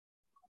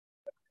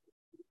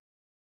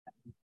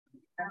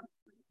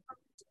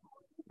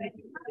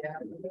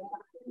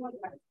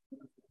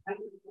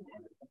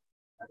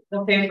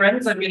Okay,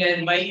 friends, I'm going to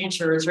invite you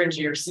to return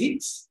to your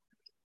seats.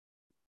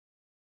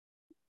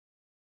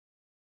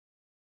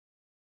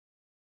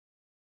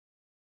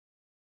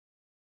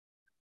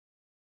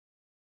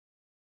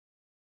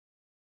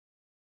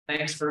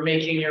 Thanks for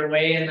making your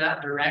way in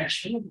that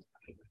direction.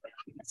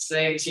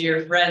 Say to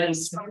your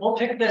friends, we'll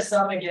pick this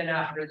up again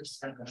after the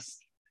service.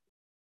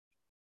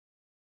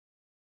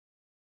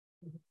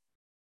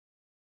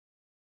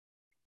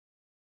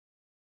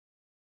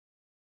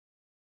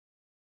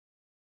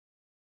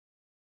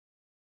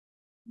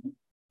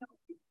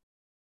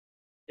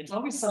 It's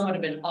always somewhat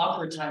of an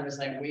awkward time as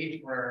I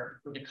wait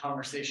for the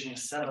conversation to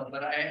settle,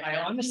 but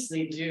I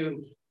honestly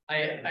do.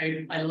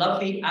 I love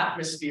the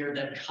atmosphere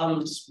that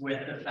comes with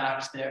the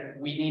fact that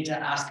we need to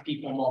ask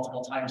people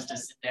multiple times to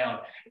sit down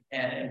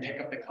and pick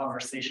up the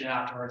conversation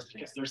afterwards,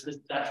 because there's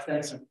that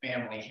sense of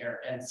family here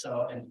and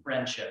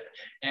friendship.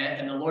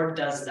 And the Lord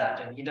does that,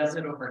 and he does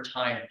it over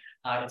time.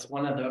 It's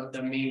one of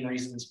the main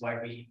reasons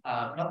why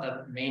not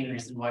the main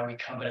reason why we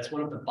come, but it's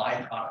one of the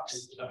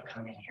byproducts of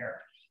coming here.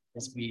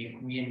 Is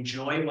we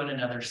enjoy one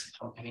another's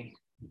company,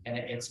 and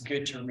it's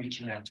good to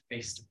reconnect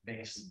face to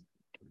face.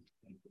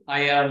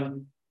 I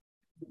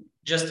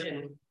just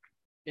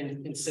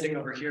in sitting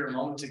over here a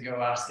moment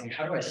ago asking,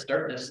 how do I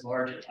start this,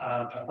 Lord?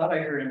 I thought I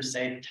heard him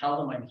say, tell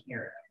them I'm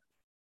here.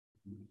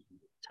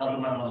 Tell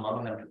them I'm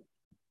among them.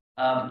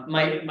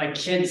 My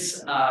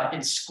kids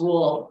in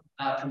school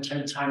from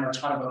time to time are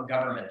taught about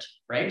government,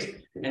 right?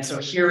 And so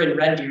here in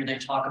Red Deer, they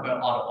talk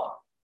about Ottawa,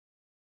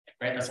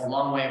 right? That's a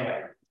long way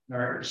away.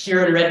 Or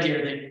here in Red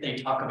Deer, they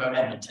talk about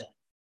Edmonton,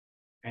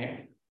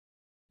 right?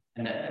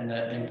 And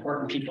the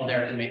important people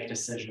there to make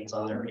decisions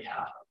on their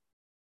behalf.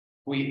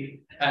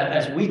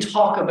 As we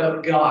talk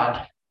about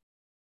God,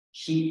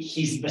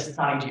 he's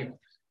beside you.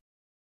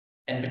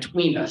 And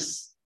between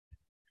us,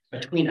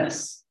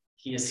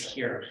 he is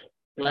here.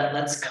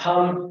 Let's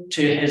come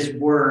to his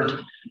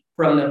word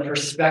from the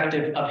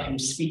perspective of him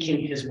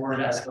speaking his word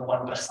as the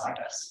one beside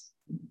us.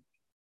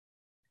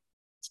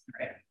 Let's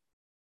pray.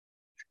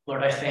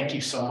 Lord, I thank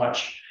you so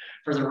much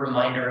for the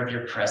reminder of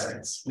your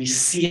presence. We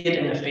see it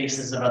in the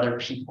faces of other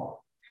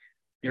people,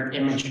 your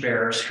image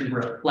bearers who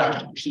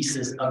reflect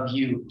pieces of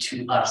you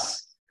to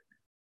us.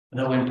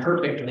 Though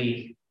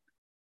imperfectly,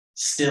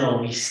 still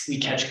we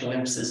catch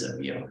glimpses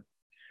of you.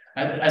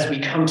 As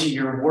we come to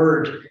your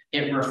word,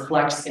 it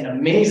reflects in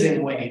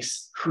amazing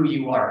ways who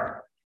you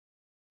are.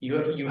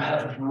 You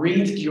have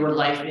breathed your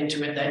life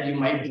into it that you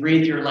might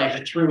breathe your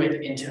life through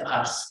it into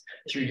us,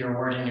 through your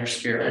word and your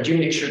spirit. Would you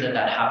make sure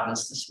that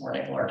happens this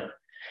morning, Lord?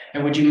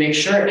 And would you make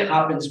sure it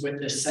happens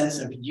with this sense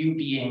of you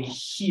being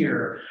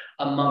here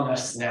among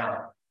us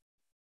now?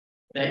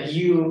 That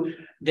you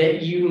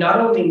not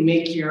only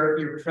make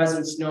your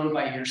presence known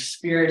by your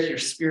spirit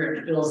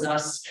fills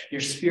us, your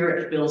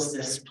spirit fills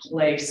this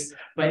place,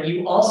 but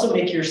you also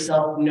make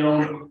yourself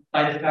known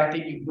by the fact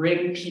that you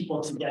bring people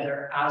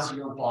together as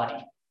your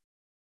body.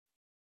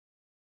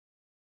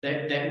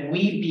 That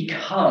we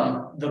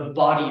become the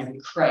body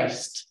of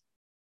Christ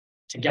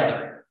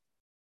together.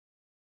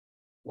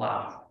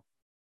 Wow.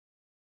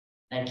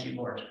 Thank you,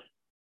 Lord.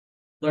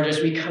 Lord,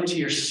 as we come to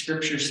your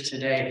scriptures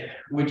today,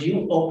 would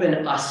you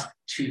open us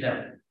to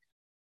them?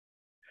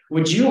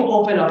 Would you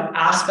open up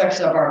aspects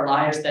of our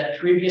lives that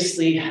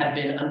previously had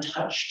been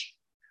untouched,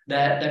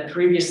 that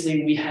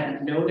previously we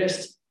hadn't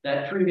noticed,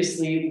 that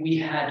previously we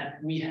had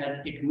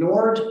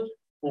ignored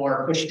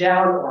or pushed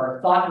down or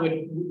thought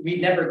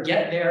we'd never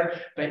get there,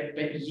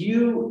 but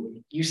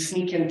you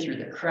sneak in through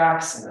the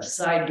cracks and the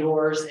side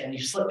doors and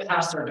you slip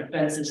past our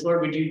defenses.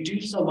 Lord, would you do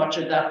so much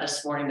of that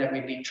this morning that we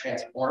be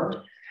transformed?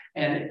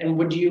 And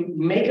would you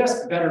make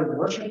us better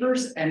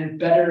worshipers and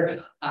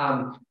better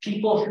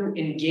people who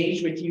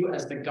engage with you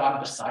as the God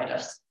beside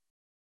us,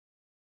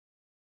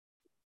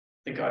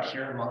 the God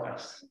here among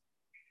us,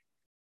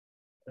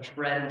 the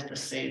friend, the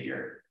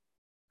Savior,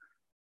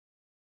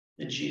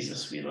 the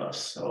Jesus we love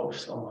so,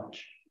 so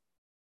much.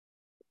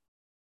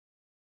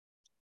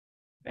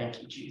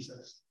 Thank you,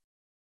 Jesus.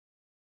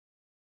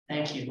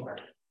 Thank you, Lord.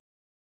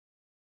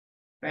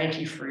 Thank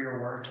you for your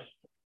word.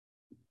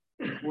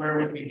 Where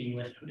would we be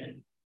without it?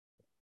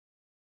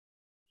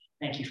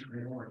 Thank you for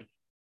your word.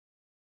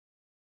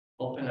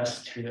 Open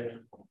us to it.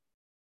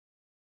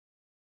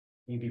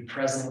 May you be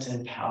present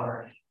in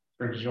power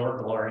for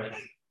your glory.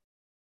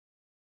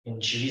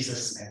 In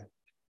Jesus' name,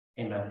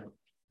 amen.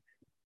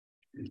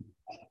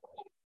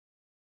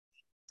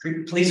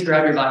 Please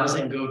grab your Bibles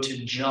and go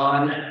to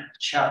John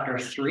chapter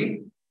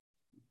 3,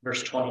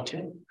 verse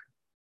 22.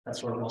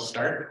 That's where we'll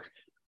start.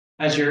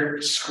 As you're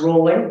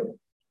scrolling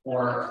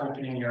or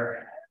opening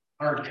your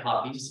hard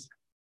copies,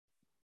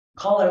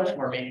 call out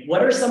for me.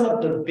 What are some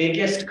of the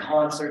biggest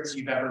concerts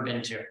you've ever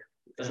been to?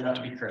 It doesn't have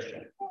to be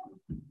Christian.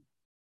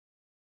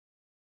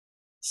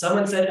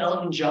 Someone said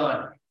Elton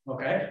John.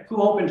 Okay.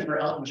 Who opened for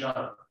Elton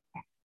John?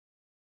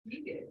 He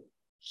did.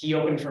 He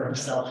opened for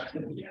himself.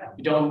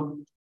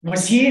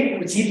 Was he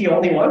the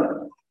only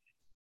one?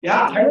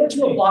 Yeah, I went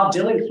to a Bob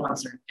Dylan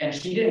concert and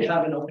he didn't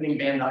have an opening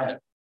band either.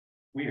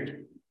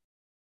 Weird.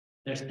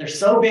 They're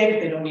so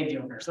big, they don't need the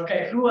openers.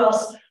 Okay, who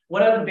else?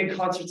 What other big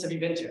concerts have you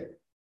been to?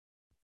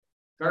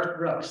 Garth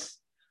Brooks.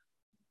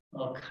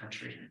 Oh,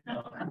 country.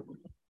 Oh.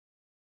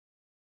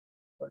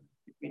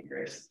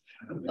 Grace.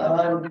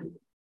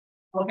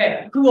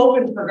 Okay, who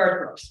opened for Garth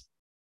Brooks?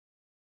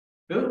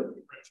 Who?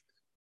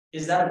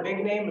 Is that a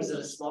big name? Is it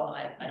a small?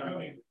 I don't know.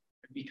 It'd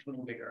be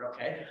becoming bigger.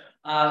 Okay.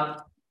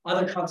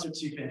 Other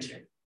concerts you've been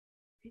to?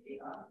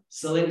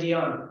 Celine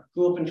Dion.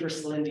 Who opened for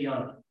Celine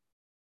Dion?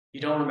 You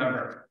don't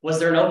remember. Was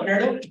there an opener?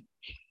 No?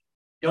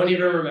 Don't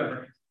even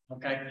remember.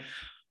 Okay.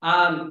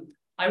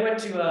 I went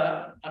to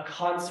a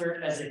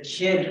concert as a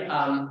kid.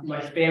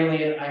 My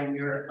family and I,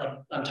 we were like,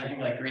 I'm talking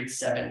like grade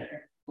 7.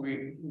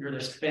 We were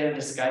this fan of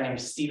this guy named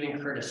Stephen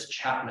Curtis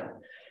Chapman.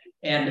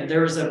 And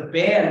there was a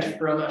band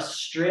from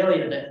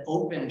Australia that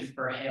opened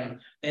for him.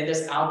 They had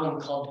this album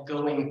called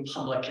Going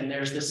Public, and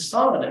there's this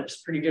song that was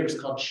pretty good. It was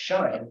called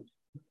Shine.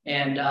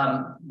 And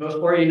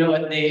before you know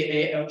it,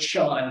 they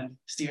outshone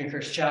Stephen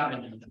Curtis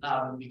Chapman,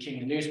 became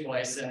the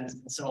Newsboys and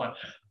so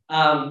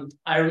on.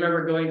 I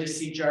remember going to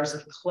see Jars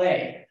of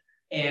Clay,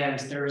 and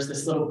there was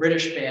this little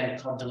British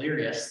band called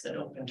Delirious that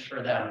opened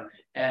for them.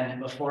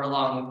 And before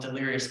long,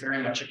 Delirious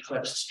very much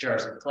eclipsed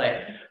Jars of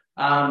Clay.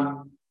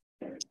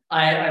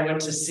 I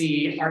went to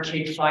see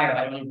Arcade Fire.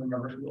 I don't even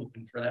remember who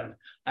opened for them.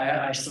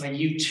 I saw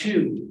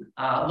U2,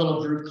 a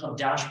little group called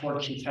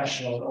Dashboard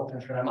Confessional open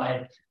for them.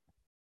 I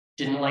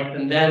didn't like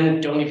them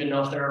then, don't even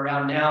know if they're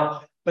around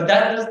now. But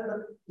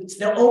it's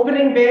the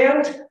opening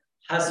band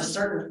has a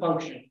certain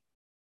function,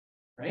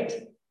 right?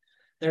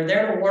 They're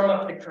there to warm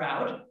up the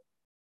crowd,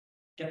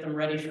 get them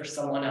ready for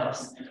someone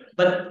else.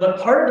 But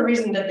part of the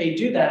reason that they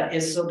do that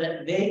is so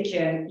that they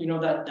can, you know,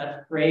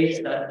 that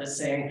phrase, the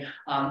saying,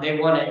 they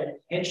want to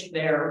hitch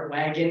their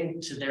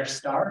wagon to their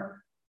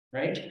star,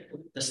 right?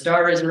 The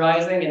star is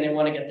rising and they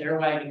want to get their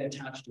wagon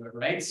attached to it,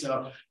 right?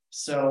 So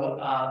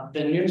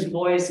the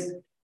Newsboys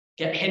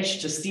get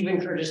hitched to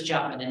Stephen Curtis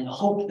Chapman in the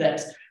hope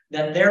that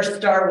their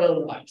star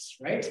will rise,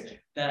 right?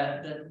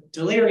 The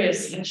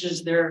Delirious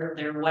hitches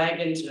their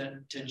wagon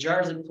to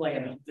Jars of Clay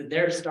and that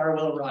their star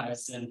will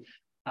rise, and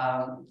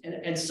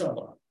so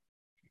on,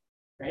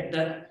 right?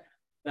 The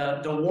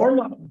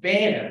warm-up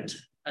band,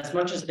 as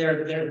much as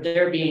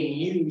they're being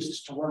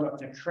used to warm up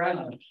the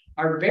crowd,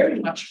 are very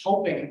much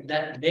hoping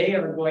that they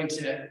are going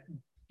to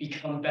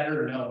become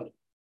better known,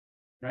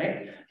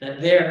 right?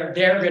 That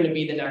they're going to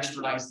be the next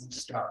rising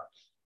star.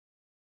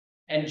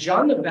 And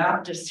John the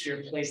Baptist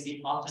here plays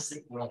the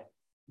opposite role.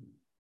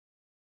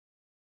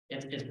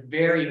 It's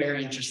very,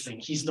 very interesting.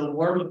 He's the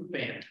warm-up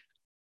band.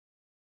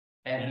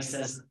 And he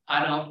says,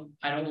 I don't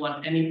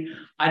want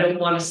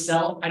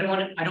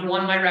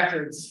my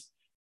records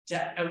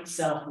to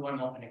outsell who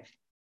I'm opening.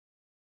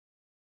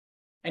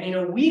 And you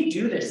know, we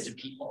do this to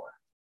people.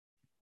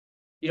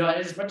 You know,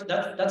 that's like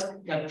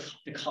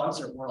the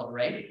concert world,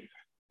 right?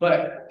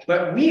 But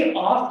we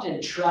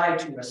often try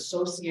to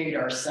associate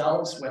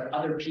ourselves with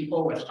other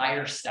people with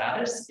higher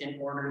status in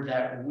order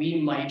that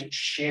we might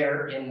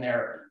share in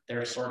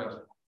their sort of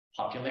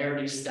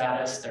popularity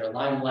status, their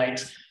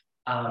limelight,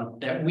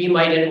 that we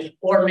might,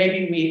 or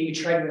maybe we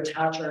try to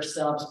attach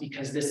ourselves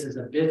because this is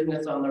a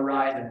business on the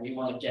rise and we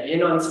want to get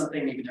in on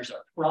something. Maybe there's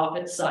a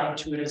profit side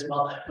to it as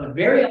well. But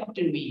very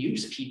often we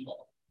use people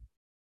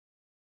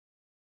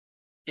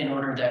in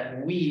order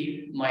that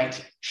we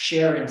might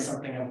share in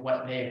something of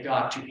what they've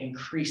got to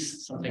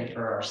increase something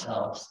for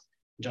ourselves.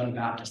 John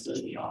Baptist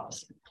does the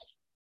opposite.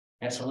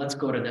 And so let's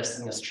go to this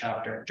in this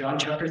chapter. John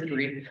chapter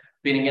 3,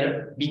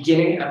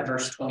 beginning at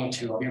verse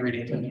 22. I'll be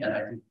reading from the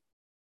NIV.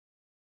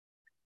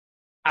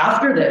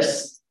 After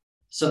this,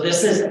 so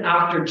this is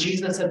after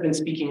Jesus had been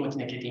speaking with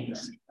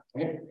Nicodemus.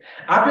 Okay?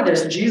 After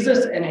this,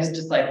 Jesus and his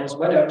disciples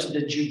went out to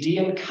the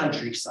Judean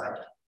countryside,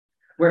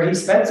 where he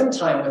spent some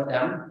time with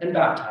them and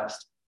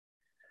baptized.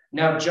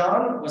 Now,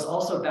 John was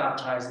also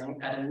baptizing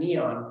at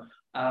Aenon,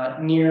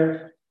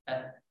 near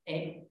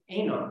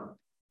Aenon.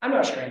 I'm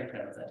not sure how you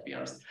pronounce that, to be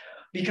honest,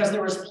 because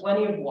there was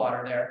plenty of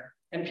water there,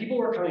 and people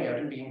were coming out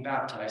and being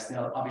baptized.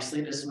 Now,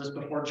 obviously, this was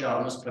before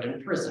John was put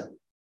in prison.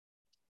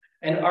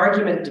 An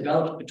argument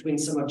developed between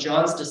some of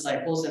John's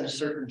disciples and a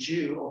certain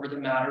Jew over the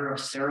matter of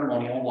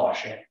ceremonial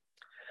washing.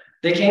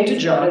 They came to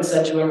John and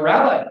said to him,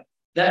 Rabbi,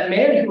 that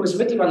man who was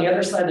with you on the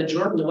other side of the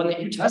Jordan, the one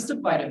that you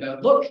testified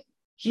about, look,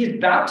 he is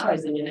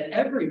baptizing and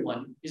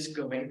everyone is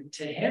going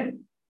to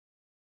him.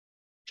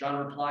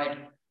 John replied,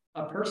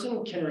 a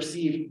person can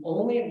receive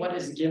only what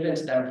is given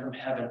to them from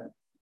heaven.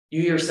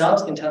 You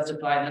yourselves can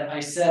testify that I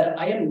said,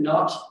 I am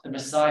not the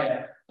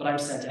Messiah, but I'm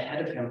sent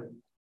ahead of him.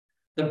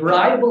 The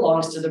bride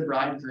belongs to the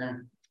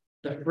bridegroom.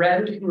 The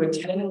friend who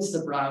attends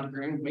the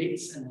bridegroom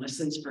waits and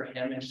listens for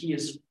him, and he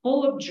is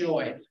full of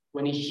joy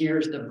when he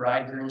hears the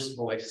bridegroom's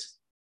voice.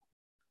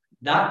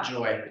 That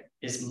joy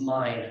is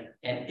mine,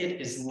 and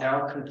it is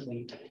now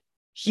complete.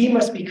 He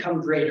must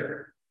become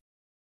greater.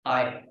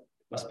 I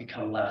must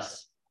become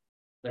less.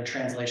 Their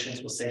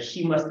translations will say,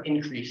 he must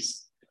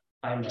increase.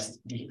 I must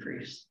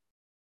decrease.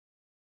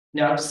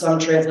 Now, some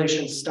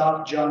translations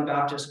stop John the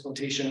Baptist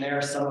quotation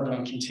there. Some of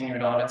them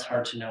continued on. It's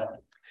hard to know.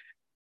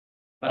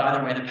 But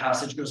either way, the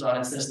passage goes on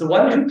and says, the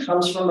one who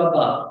comes from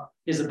above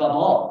is above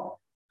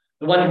all.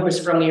 The one who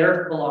is from the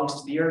earth belongs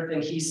to the earth,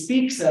 and he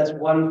speaks as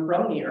one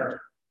from the earth.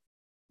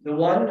 The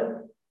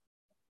one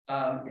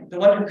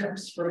who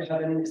comes from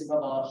heaven is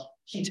above all.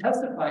 He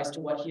testifies to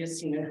what he has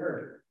seen and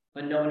heard,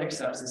 but no one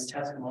accepts his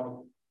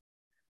testimony.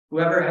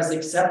 Whoever has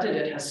accepted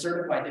it has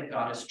certified that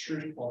God is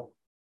truthful.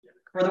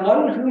 For the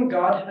one whom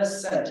God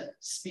has sent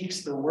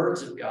speaks the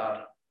words of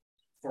God.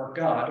 For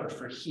God, or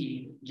for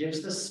he,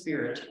 gives the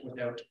Spirit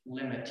without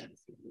limit.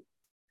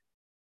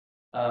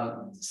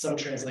 Some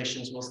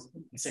translations will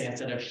say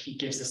instead of he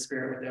gives the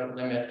Spirit without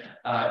limit,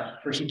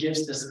 for he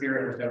gives the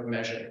Spirit without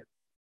measure.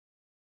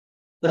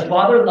 The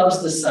Father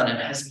loves the Son and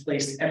has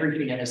placed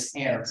everything in his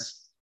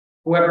hands.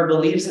 Whoever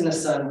believes in the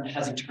Son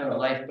has eternal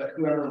life, but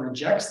whoever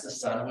rejects the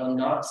Son will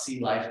not see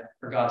life,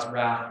 for God's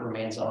wrath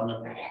remains on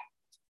them.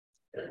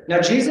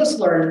 Now, Jesus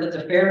learned that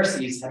the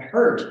Pharisees had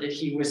heard that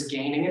he was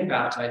gaining and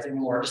baptizing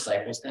more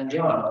disciples than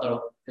John, although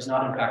it was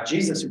not in fact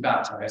Jesus who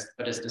baptized,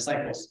 but his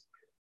disciples.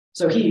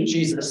 So he,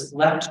 Jesus,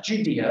 left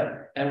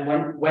Judea and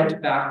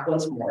went back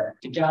once more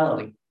to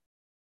Galilee.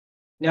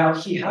 Now,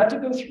 he had to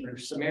go through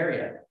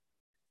Samaria.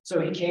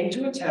 So he came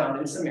to a town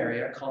in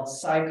Samaria called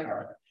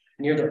Sychar,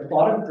 near the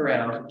plot of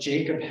ground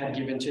Jacob had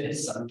given to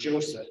his son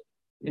Joseph.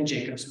 And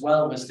Jacob's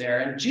well was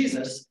there. And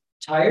Jesus,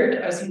 tired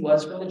as he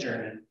was from the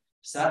journey,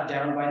 sat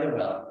down by the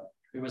well.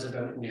 It was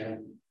about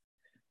noon.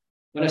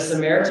 When a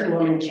Samaritan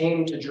woman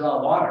came to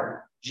draw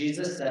water,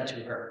 Jesus said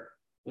to her,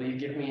 will you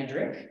give me a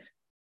drink?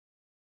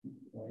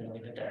 We're going to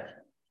leave it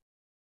there.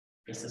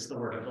 This is the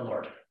word of the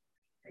Lord.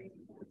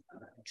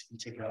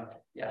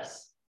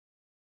 Yes.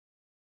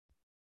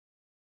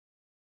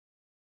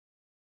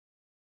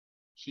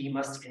 He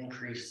must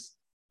increase,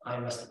 I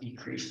must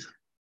decrease.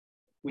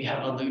 We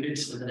have alluded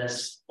to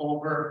this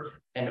over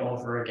and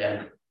over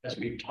again as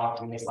we've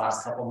talked in these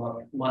last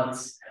couple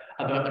months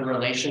about the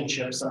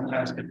relationship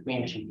sometimes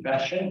between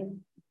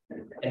confession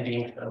and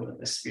being filled with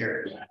the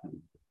Spirit.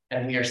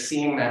 And we are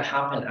seeing that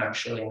happen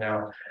actually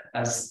now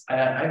as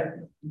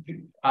the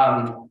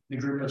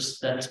group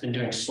that's been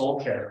doing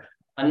soul care,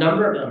 a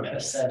number of them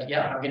have said,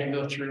 yeah, I'm going to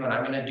go through and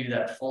I'm going to do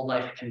that full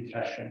life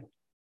confession.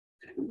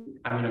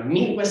 I'm going to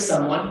meet with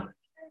someone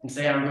and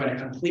say, I'm going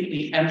to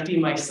completely empty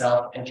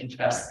myself and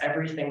confess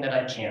everything that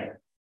I can.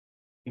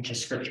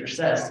 Because scripture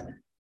says,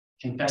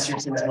 confess your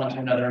sins one to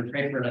another and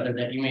pray for another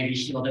that you may be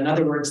healed. In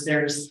other words,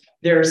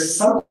 there's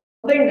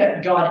something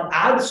that God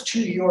adds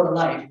to your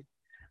life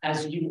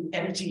as you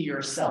empty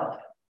yourself.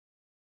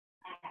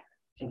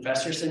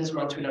 Confess your sins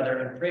one to another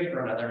and pray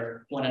for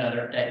one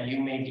another that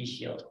you may be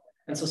healed.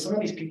 And so some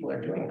of these people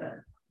are doing that.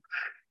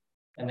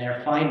 And they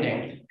are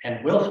finding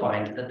and will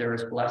find that there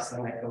is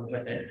blessing that goes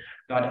with it.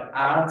 God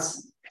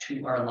adds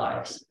to our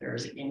lives. There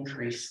is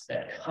increase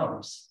that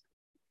comes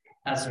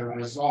as a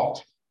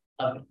result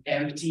of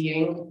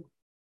emptying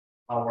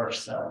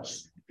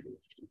ourselves.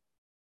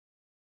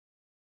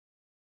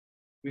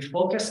 We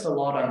focused a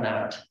lot on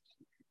that.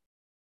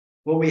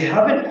 What we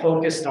haven't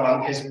focused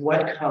on is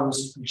what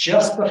comes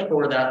just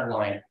before that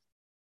line.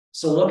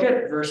 So look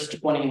at verse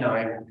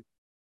 29,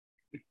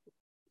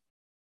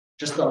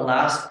 just the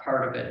last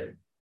part of it,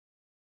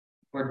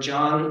 where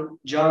John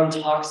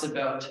talks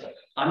about,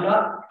 I'm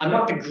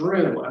not the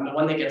groom, I'm the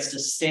one that gets to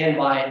stand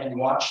by and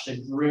watch the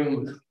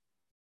groom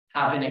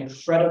have an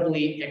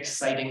incredibly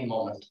exciting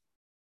moment.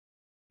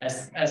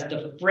 As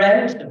the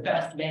friend, the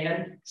best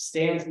man,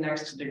 stands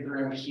next to the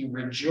groom, he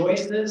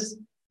rejoices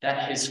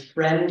that his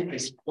friend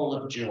is full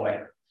of joy.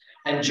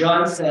 And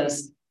John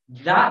says,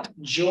 that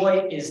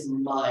joy is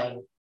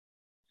mine.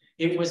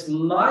 It was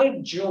my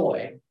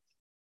joy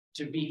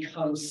to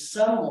become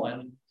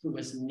someone who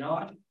was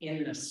not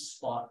in the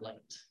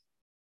spotlight.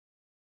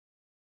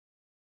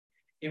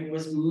 It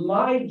was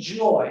my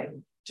joy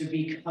to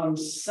become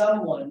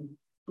someone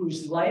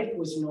whose life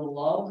was no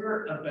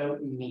longer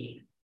about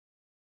me.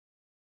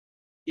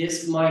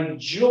 It's my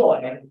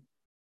joy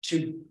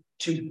to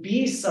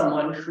be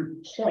someone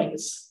who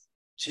points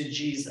to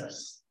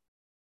Jesus.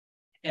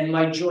 And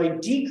my joy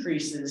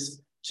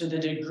decreases to the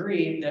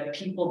degree that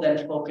people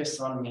then focus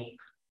on me.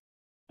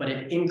 But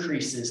it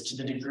increases to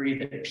the degree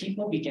that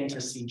people begin to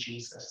see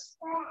Jesus.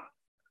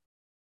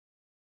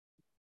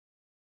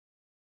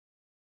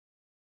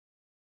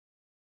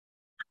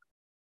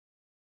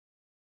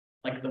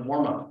 Like the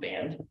warm-up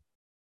band,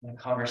 the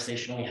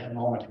conversation we had a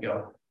moment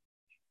ago.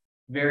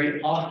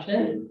 Very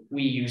often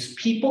we use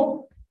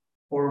people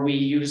or we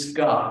use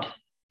God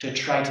to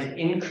try to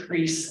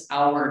increase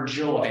our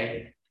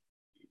joy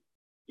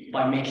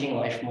by making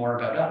life more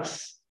about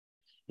us.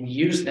 We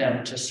use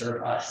them to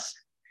serve us.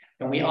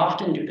 And we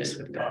often do this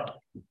with God.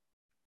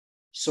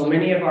 So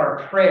many of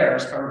our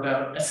prayers are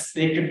about,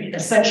 they could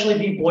essentially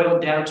be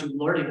boiled down to,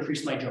 Lord,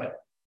 increase my joy.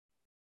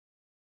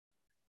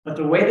 But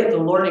the way that the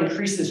Lord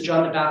increases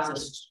John the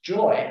Baptist's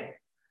joy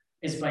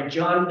is by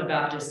John the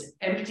Baptist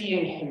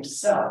emptying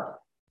himself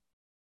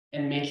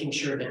and making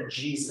sure that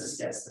Jesus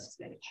gets the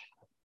stage.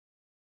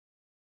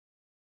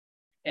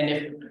 And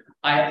if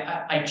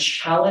I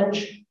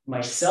challenge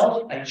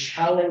myself, I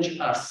challenge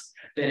us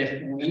that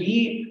if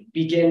we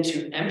begin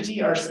to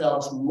empty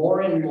ourselves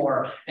more and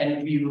more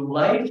and view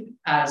life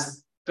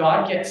as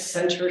God gets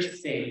center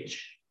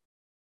stage,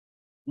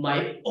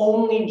 my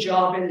only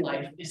job in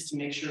life is to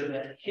make sure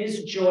that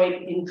his joy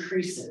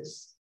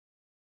increases,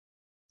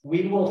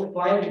 we will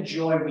find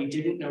joy we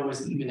didn't know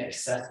was even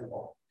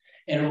accessible.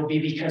 And it will be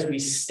because we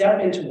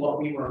step into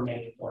what we were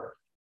made for.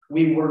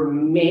 We were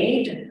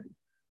made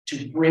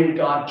to bring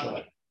God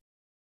joy.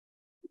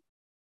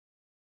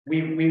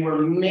 We were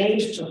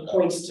made to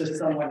point to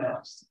someone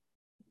else.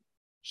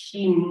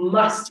 He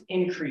must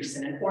increase.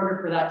 And in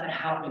order for that to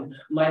happen,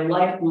 my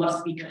life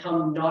must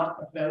become not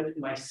about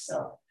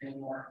myself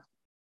anymore.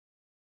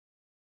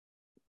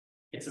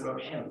 It's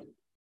about him.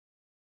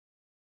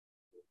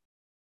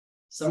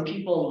 Some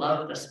people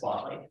love the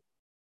spotlight.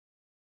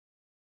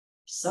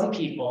 Some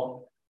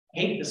people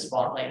hate the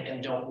spotlight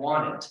and don't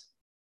want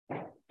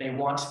it. They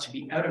want to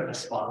be out of the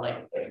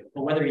spotlight.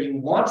 But whether you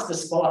want the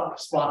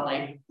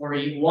spotlight or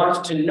you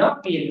want to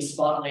not be in the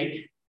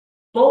spotlight,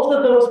 both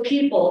of those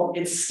people,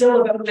 it's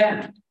still about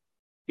them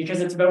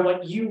because it's about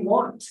what you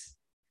want.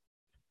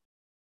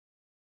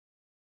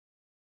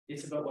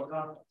 It's about what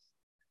God wants.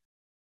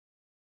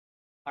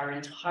 Our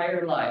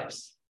entire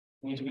lives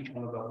need to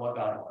become about what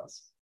God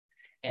wants.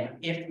 And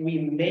if we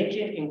make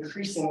it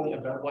increasingly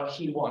about what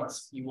he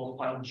wants, you will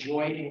find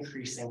joy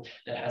increasing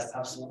that has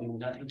absolutely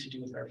nothing to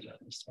do with our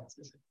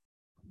circumstances.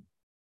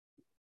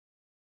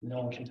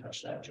 No one can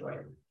touch that joy.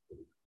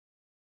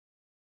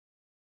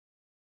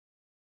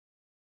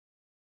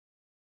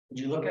 Would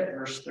you look at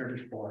verse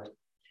 34?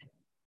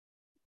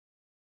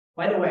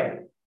 By the way,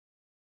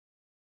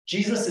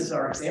 Jesus is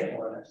our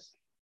example in this.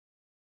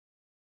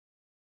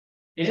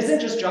 It isn't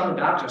just John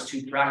the Baptist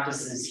who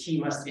practices, he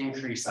must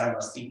increase, I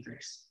must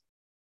decrease.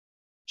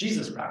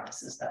 Jesus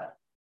practices that.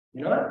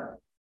 You know what?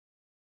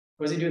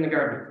 What does he do in the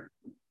garden?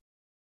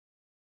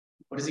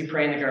 What does he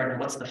pray in the garden?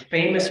 What's the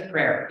famous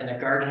prayer in the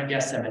Garden of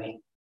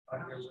Gethsemane?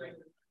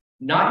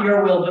 Not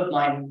your will, but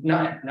mine.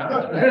 Not.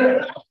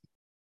 I'm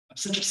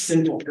such a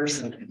simple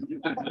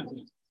person.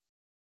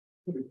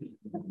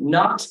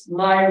 Not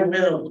my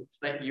will,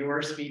 but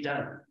yours be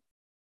done.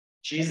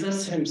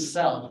 Jesus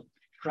himself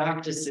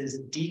practices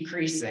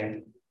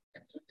decreasing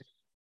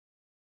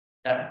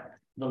that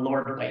the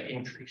Lord might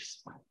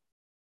increase.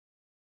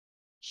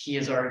 He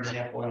is our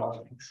example in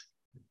all things,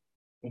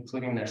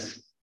 including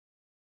this.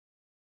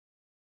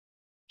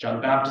 John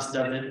the Baptist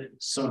does it,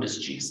 so does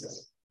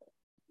Jesus.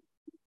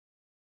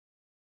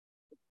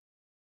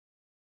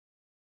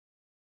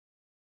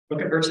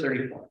 Look at verse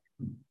 34.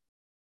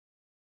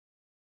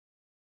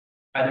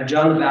 Either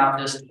John the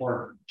Baptist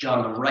or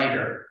John the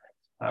writer,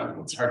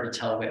 it's hard to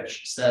tell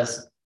which,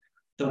 says,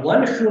 the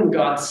one whom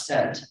God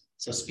sent,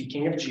 so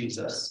speaking of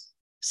Jesus,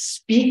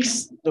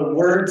 speaks the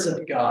words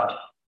of God.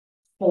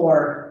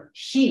 For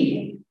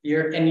he,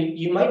 and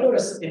you might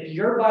notice if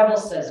your Bible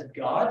says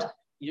God,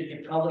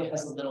 it probably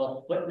has a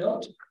little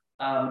footnote.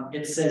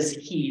 It says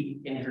he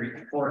in Greek.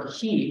 For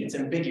he, it's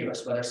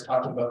ambiguous whether it's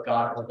talking about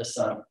God or the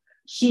Son.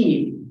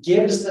 He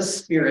gives the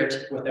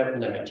Spirit without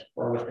limit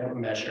or without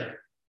measure.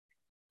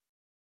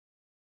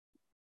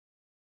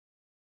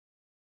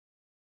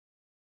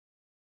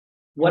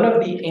 One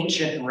of the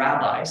ancient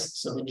rabbis,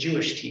 so the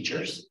Jewish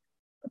teachers,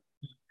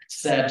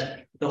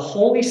 said, the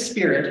Holy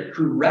Spirit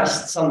who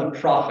rests on the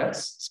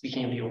prophets,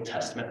 speaking of the Old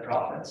Testament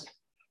prophets,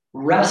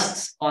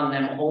 rests on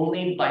them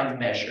only by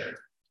measure.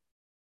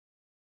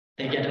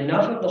 They get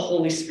enough of the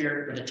Holy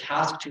Spirit for the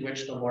task to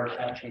which the Lord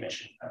had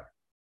commissioned them.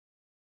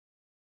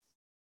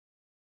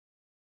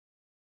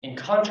 In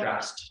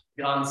contrast,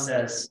 John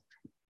says,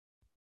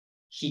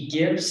 he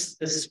gives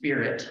the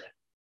Spirit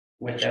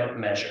without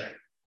measure.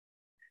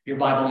 Your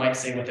Bible might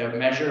say without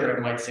measure, or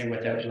it might say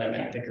without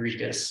limit. The Greek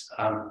is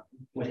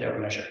without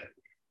measure.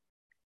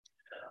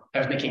 I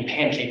was making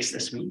pancakes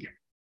this week.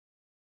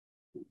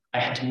 I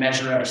had to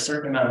measure out a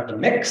certain amount of the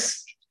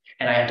mix,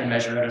 and I had to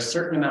measure out a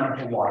certain amount of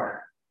the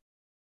water,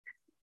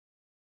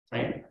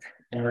 right?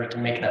 In order to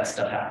make that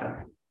stuff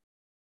happen.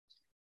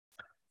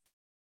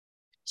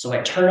 So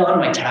I turn on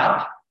my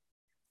tap,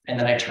 and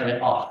then I turn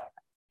it off,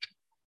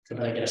 so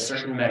that I get a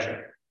certain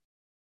measure.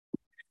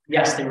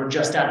 Yes, they were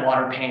just add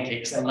water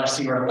pancakes, unless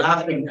you were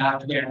laughing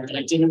back there that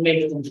I didn't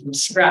make them from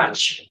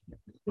scratch.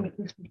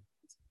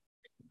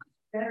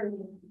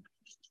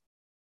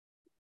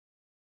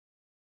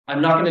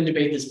 I'm not going to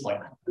debate this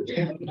point.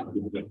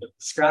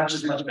 Scratch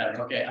is much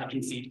better. Okay, I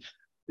concede.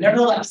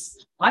 Nevertheless,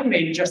 I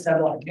made just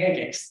add water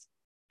pancakes,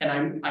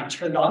 and I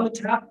turned on the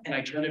tap and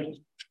I turned it on.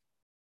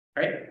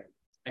 Right?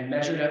 I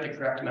measured out the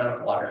correct amount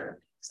of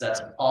water. So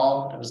that's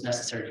all that was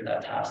necessary for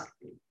that task.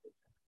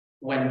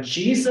 When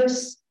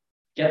Jesus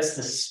gets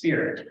the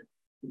Spirit,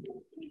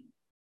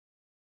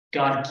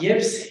 God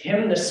gives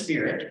him the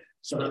Spirit.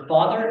 So the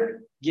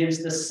Father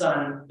gives the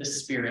Son the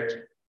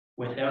Spirit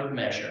without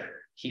measure.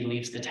 He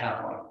leaves the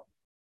tap on.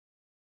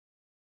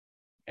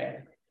 Okay.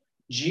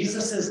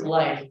 Jesus's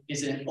life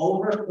is an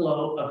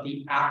overflow of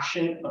the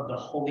action of the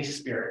Holy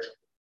Spirit.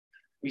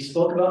 We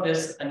spoke about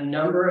this a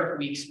number of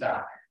weeks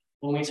back.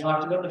 when we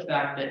talked about the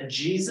fact that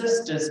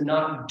Jesus does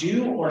not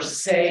do or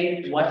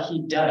say what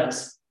he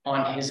does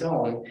on his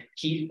own.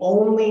 He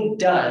only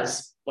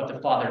does what the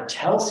Father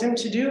tells him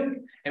to do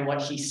and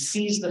what he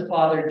sees the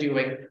Father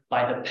doing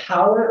by the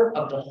power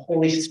of the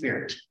Holy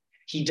Spirit.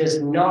 He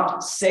does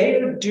not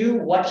say or do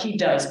what he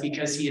does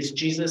because he is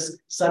Jesus,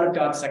 Son of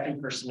God,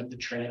 second person of the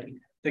Trinity.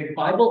 The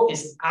Bible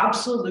is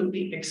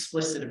absolutely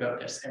explicit about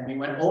this. And we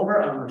went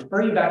over, I will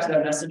refer you back to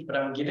that message, but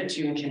I will give it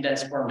to you in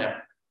condensed form now.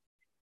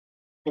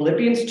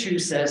 Philippians 2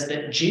 says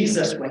that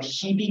Jesus, when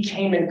he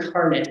became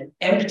incarnate,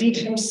 emptied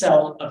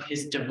himself of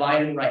his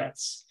divine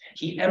rights.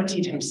 He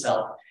emptied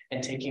himself,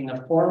 and taking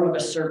the form of a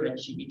servant,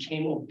 he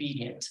became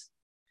obedient.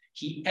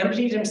 He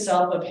emptied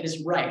himself of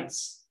his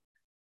rights,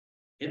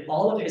 in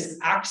all of his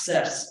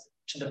access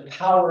to the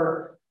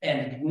power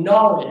and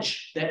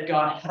knowledge that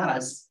God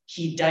has.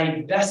 He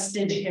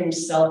divested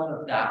himself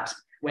of that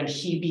when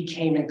he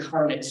became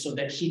incarnate so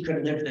that he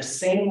could live the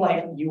same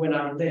life you and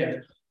I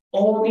live,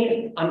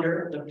 only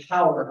under the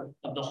power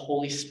of the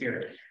Holy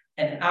Spirit.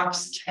 And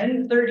Acts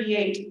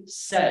 10:38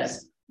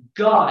 says,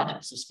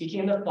 God, so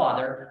speaking of the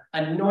Father,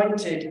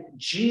 anointed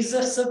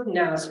Jesus of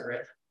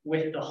Nazareth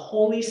with the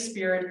Holy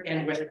Spirit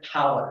and with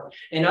power.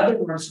 In other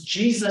words,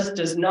 Jesus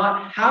does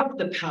not have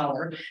the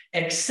power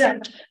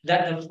except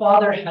that the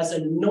Father has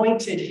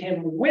anointed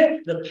him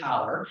with the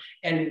power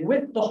and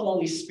with the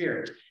Holy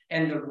Spirit.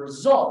 And the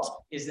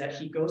result is that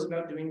he goes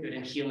about doing good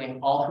and healing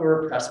all who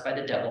are oppressed by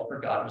the devil, for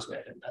God was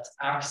with him. That's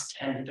Acts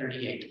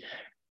 10:38.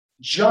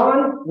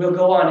 John will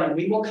go on, and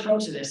we will come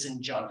to this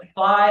in John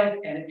 5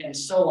 and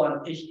so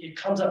on. It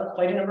comes up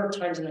quite a number of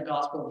times in the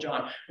Gospel of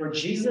John, where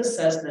Jesus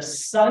says the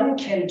Son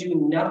can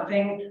do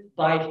nothing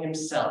by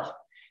himself.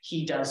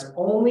 He does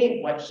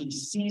only what he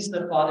sees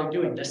the Father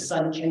doing. The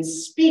Son can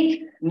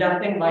speak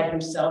nothing by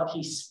himself.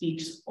 He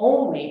speaks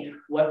only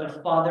what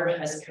the Father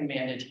has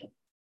commanded him.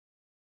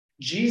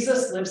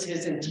 Jesus lives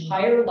his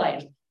entire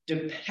life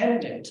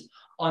dependent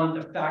on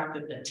the fact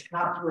that the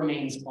tap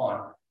remains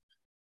on,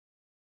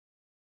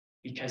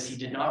 because he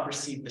did not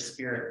receive the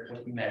Spirit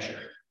with measure.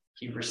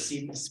 He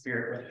received the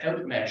Spirit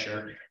without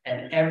measure,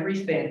 and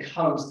everything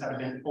comes out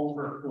of an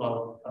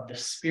overflow of the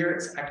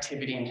Spirit's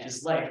activity in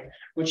his life,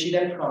 which he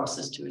then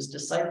promises to his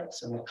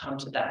disciples. And we'll come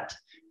to that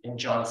in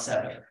John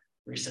 7,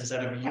 where he says,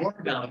 out of your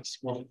bellies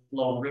will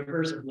flow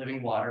rivers of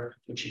living water,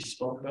 which he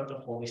spoke about the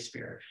Holy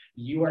Spirit.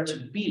 You are to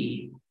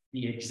be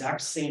the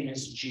exact same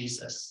as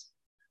Jesus,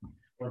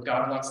 where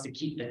God wants to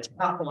keep the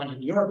tap on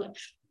in your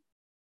life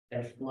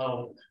and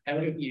flow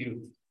out of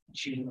you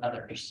to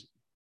others.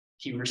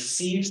 He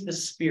receives the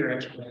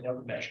Spirit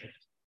without measure.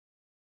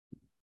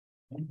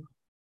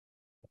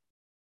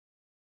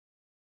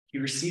 He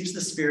receives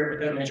the Spirit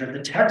without measure. The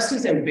text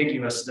is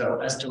ambiguous, though,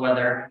 as to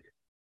whether,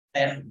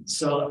 and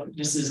so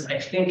this is, I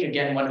think,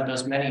 again, one of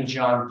those many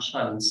John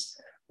puns,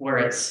 where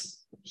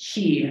it's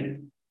he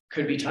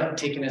could be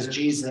taken as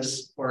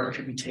Jesus, or it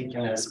could be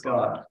taken as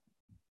God.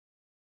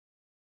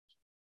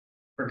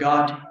 For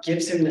God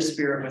gives him the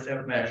Spirit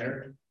without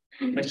measure,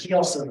 but he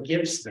also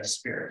gives the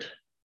Spirit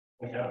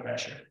without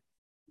measure.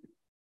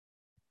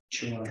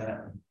 Chew on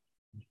that.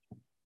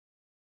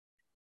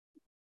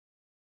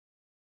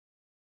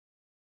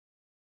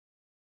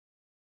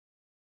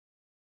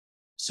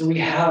 So we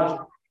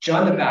have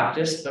John the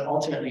Baptist, but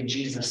ultimately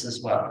Jesus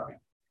as well,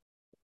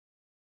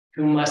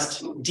 who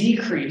must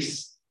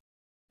decrease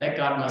that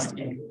God must,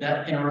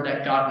 that in order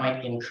that God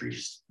might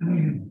increase.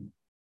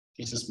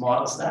 Jesus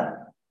models that.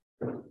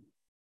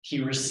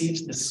 He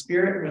receives the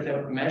Spirit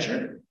without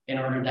measure in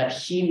order that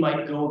he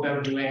might go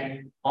about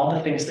doing all the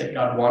things that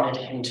God wanted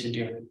him to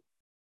do.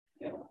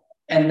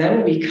 And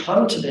then we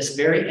come to this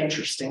very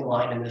interesting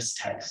line in this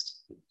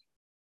text.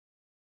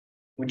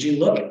 Would you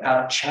look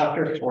at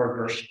chapter 4,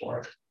 verse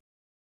 4?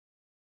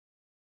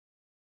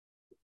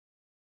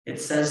 It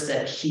says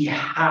that he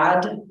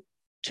had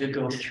to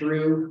go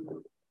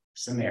through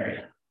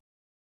Samaria.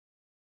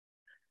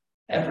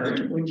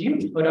 Everett, would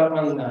you put up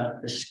on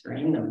the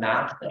screen the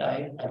map that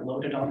I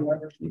loaded on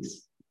there,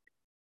 please?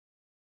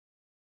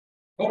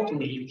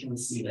 Hopefully you can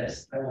see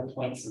this. I will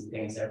point some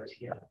things out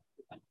here.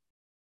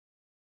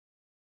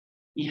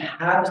 He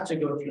had to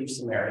go through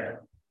Samaria.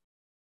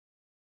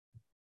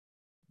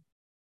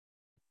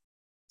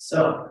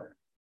 So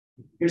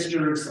here's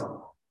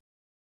Jerusalem.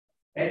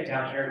 Okay,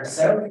 down here in the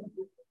south.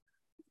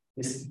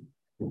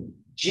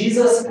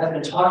 Jesus had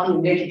been talking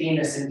to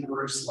Nicodemus in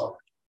Jerusalem.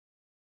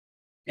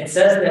 It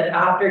says that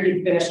after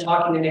he finished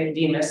talking to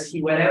Nicodemus,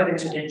 he went out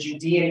into the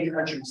Judean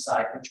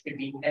countryside, which could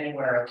be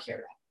anywhere up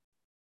here.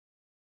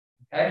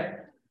 Okay?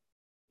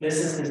 This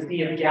is the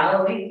Sea of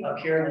Galilee up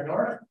here in the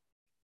north.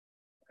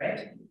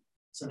 Right?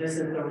 So this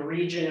is the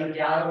region of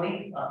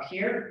Galilee up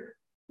here.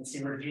 You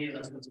see where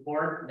Jesus was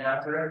born,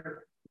 Nazareth.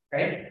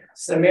 Right?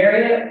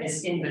 Samaria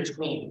is in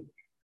between.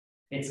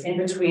 It's in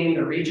between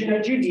the region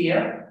of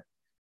Judea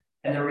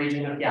and the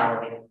region of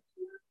Galilee.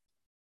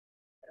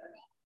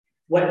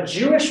 What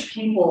Jewish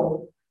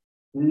people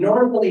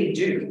normally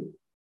do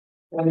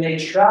when they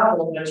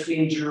travel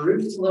between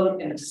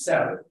Jerusalem in the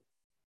south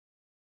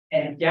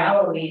and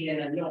Galilee in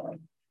the north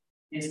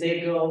is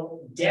they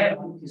go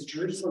down, because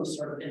Jerusalem's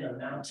sort of in the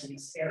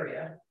mountains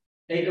area.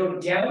 They go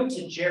down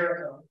to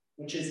Jericho,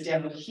 which is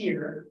down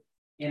here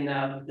in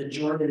the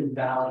Jordan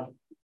Valley.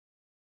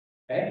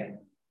 Okay?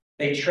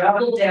 They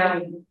travel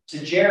down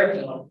to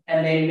Jericho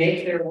and they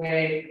make their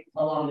way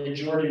along the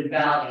Jordan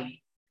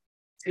Valley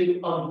to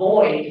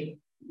avoid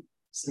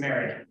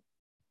Samaria.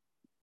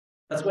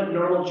 That's what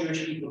normal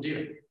Jewish people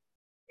do.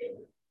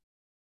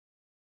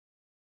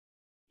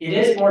 It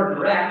is more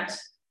direct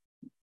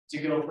to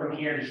go from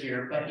here to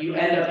here, but you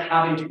end up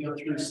having to go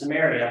through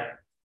Samaria,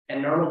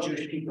 and normal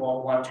Jewish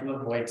people want to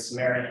avoid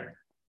Samaria.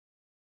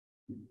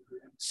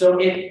 So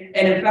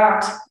in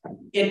fact,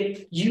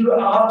 if you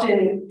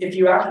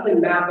actually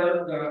map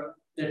out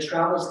the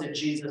travels that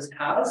Jesus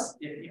has,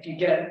 you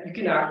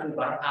can actually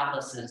buy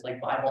atlases, like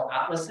Bible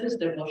atlases,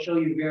 that will show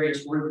you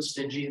various routes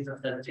that Jesus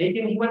has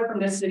taken. He went from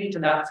this city to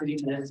that city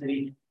to this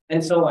city,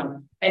 and so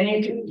on. And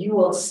you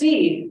will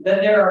see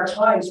that there are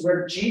times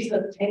where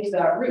Jesus takes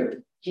that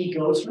route. He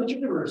goes from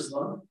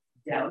Jerusalem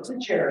down to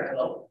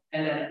Jericho,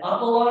 and then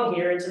up along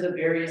here into the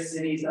various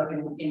cities up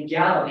in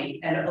Galilee,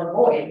 and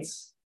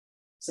avoids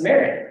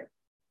Samaria.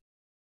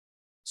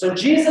 So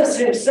Jesus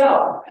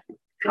himself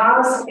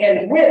has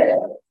and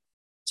will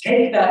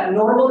take that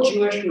normal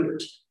Jewish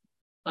route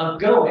of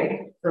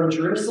going from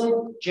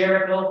Jerusalem,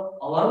 Jericho,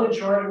 along the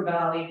Jordan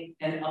Valley,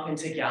 and up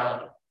into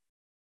Galilee.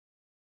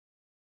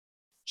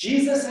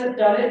 Jesus had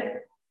done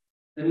it.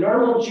 The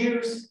normal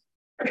Jews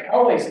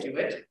always do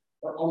it,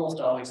 or almost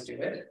always do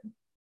it.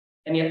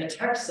 And yet the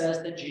text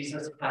says that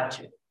Jesus had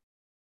to.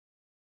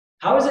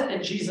 How is it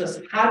that Jesus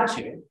had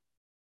to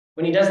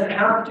when he doesn't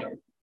have to?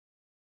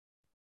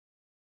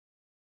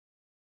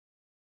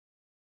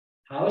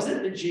 How is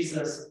it that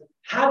Jesus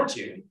had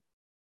to,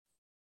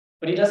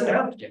 but he doesn't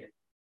have to?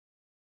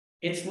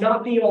 It's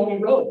not the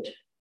only road.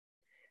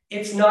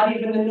 It's not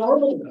even the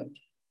normal road.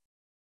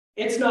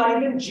 It's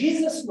not even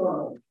Jesus'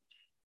 normal road.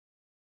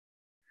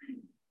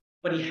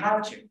 But he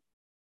had to.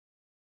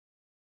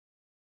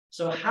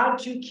 So had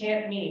to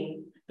can't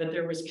mean that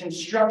there was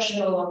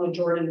construction along the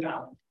Jordan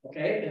Valley.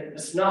 Okay?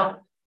 It's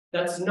not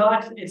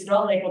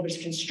like, well,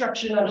 there's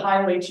construction on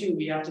Highway 2,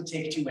 we have to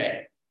take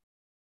 2A.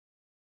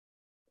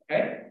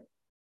 Okay?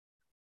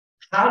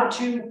 Had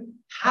to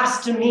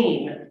has to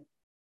mean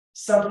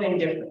something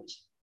different.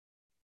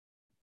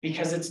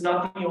 Because it's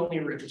not the only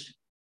route.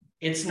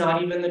 It's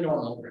not even the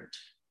normal route.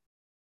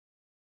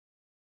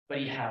 But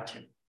he had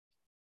to.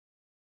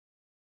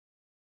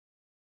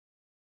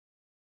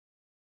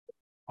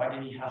 Why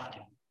did he have to?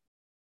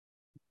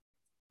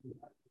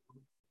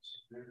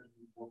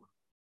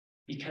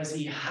 Because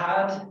he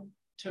had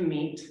to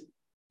meet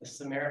the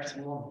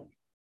Samaritan woman.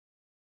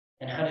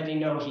 And how did he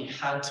know he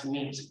had to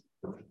meet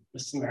the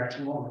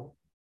Samaritan woman?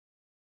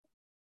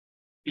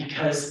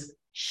 Because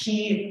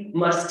he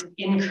must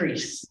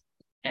increase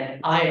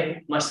and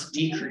I must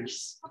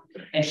decrease.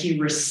 And he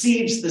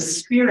receives the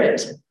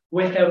Spirit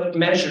without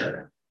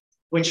measure,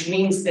 which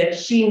means that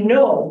he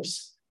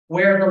knows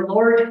where the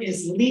Lord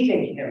is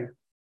leading him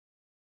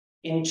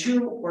in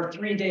 2 or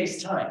 3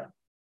 days' time,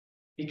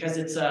 because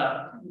it's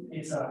about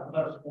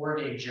a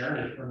 4-day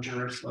journey from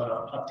Jerusalem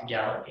up to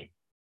Galilee.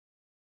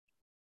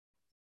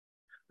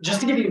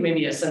 Just to give you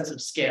maybe a sense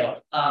of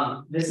scale,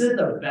 this is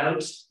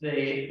about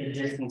the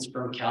distance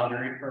from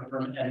Calgary or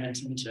from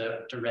Edmonton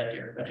to Red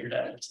Deer to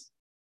Edmonton.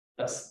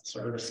 That's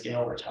sort of the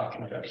scale we're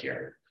talking about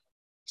here.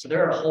 So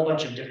there are a whole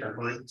bunch of different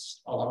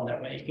routes along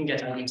that way. You can get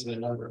to Edmonton a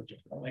number of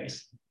different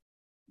ways.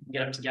 You can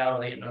get up to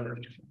Galilee a number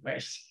of different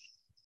ways,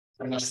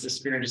 unless the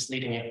Spirit is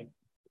leading you.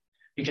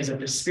 Because if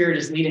the Spirit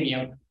is leading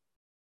you,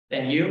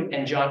 then you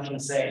and John can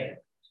say,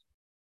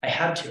 I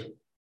had to.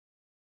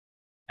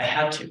 I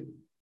had to.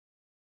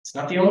 It's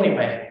not the only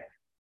way,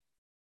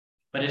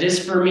 but it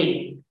is for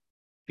me,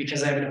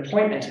 because I have an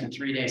appointment in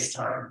 3 days'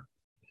 time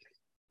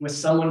with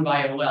someone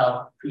by a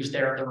well who's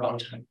there at the wrong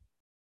time,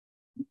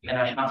 and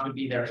I have to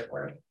be there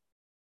for it.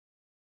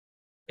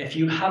 If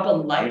you have a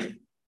life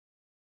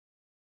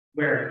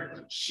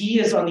where he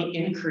is on the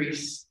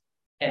increase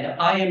and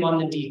I am on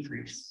the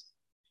decrease,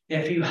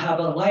 if you have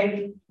a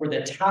life where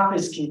the tap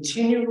is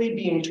continually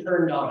being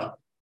turned on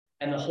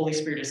and the Holy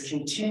Spirit is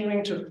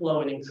continuing to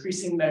flow in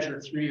increasing measure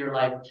through your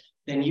life,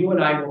 then you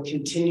and I will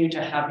continue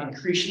to have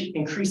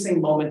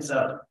increasing moments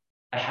of,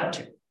 I had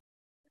to.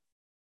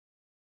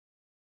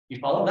 You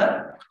follow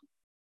that?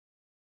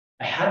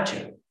 I had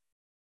to.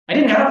 I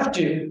didn't have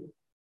to,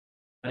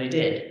 but I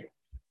did.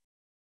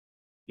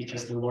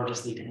 Because the Lord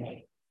is leading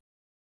me.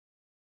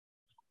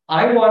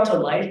 I want a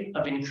life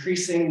of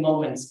increasing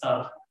moments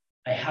of,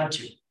 I had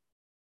to.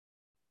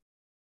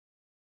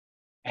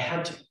 I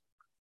had to.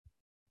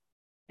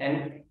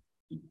 And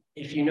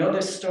if you know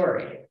this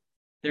story,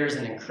 there's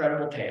an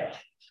incredible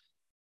payoff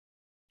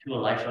to a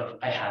life of,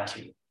 I had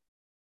to.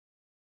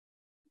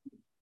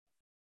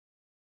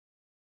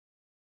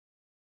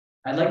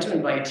 I'd like to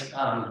invite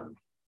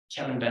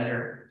Kevin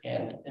Bender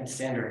and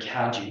Sandra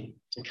Kaji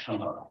to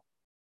come up,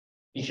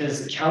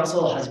 because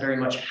council has very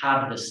much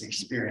had this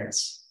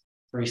experience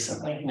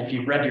recently. And if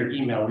you've read your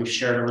email, we've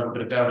shared a little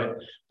bit about it,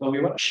 but we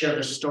want to share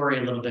the story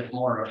a little bit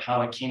more of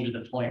how it came to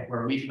the point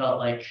where we felt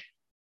like,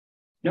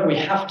 no, we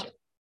have to.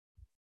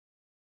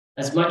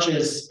 As much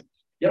as,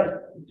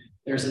 yep,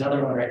 there's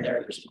another one right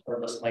there. There's a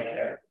cordless mic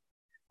there.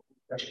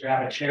 Let's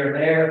grab a chair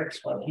there. There's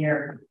one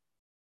here.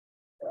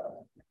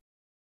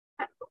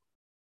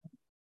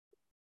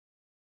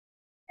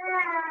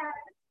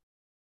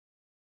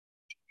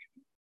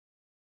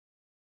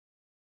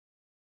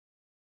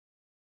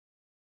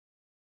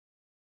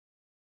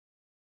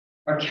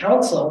 Our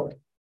council,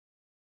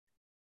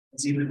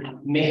 as you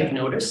may have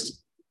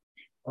noticed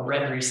or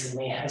read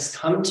recently, has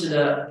come to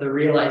the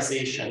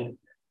realization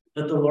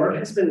that the Lord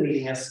has been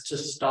leading us to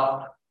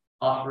stop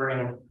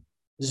offering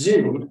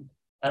Zoom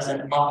as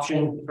an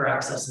option for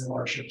accessing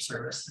worship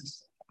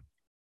services.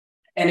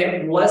 And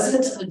it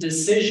wasn't a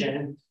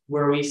decision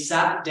where we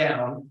sat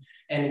down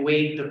and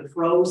weighed the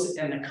pros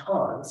and the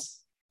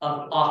cons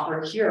of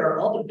offer. Here are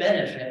all the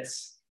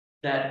benefits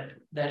that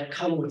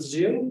come with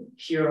Zoom.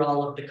 Here are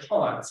all of the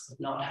cons of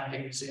not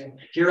having Zoom.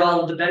 Here are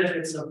all of the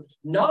benefits of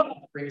not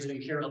offering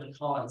Zoom. Here are all the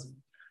cons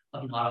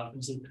of not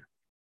offering Zoom.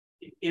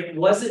 It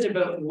wasn't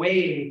about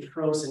weighing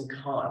pros and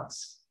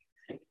cons.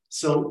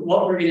 So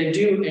what we're going to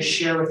do is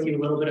share with you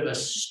a little bit of a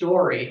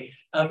story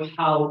of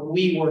how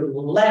we were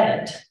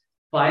led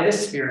by the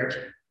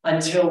Spirit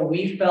until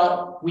we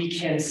felt we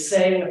can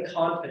say with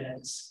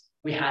confidence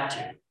we had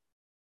to.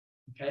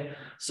 Okay,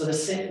 so the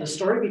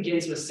story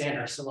begins with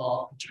Sandra, so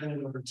I'll turn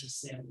it over to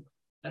Sandra.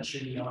 That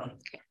should be on.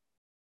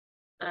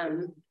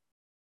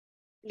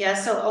 Yeah,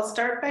 so I'll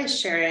start by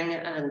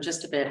sharing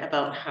just a bit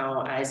about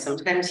how I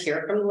sometimes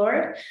hear from the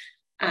Lord.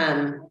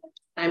 I'm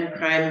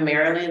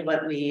primarily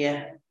what we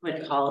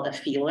would call a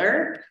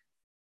feeler,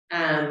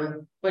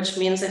 which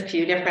means a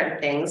few different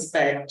things,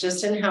 but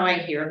just in how I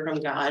hear from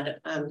God,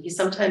 he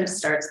sometimes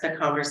starts the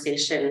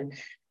conversation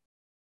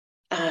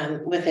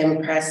with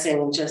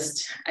impressing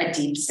just a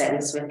deep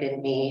sense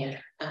within me,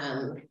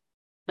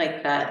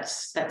 like that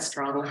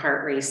strong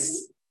heart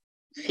race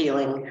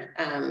feeling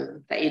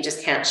that you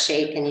just can't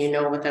shake, and you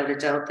know without a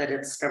doubt that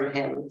it's from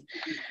him.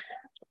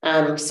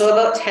 So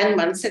about 10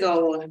 months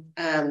ago,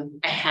 I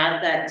had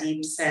that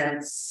deep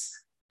sense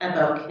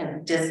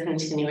about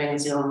discontinuing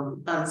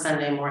Zoom on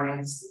Sunday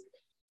mornings.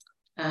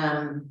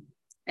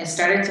 I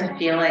started to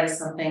feel like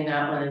something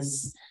that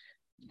was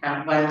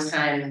at one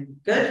time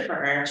good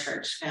for our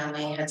church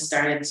family had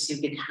started to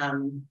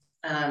become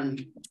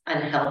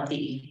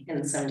unhealthy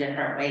in some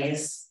different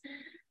ways.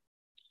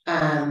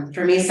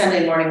 For me,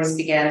 Sunday mornings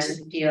began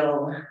to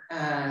feel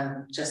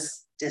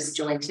just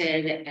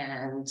disjointed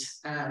and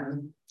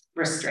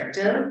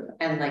restrictive,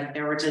 and like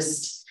there were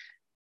just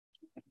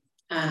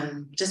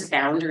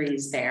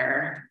boundaries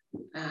there.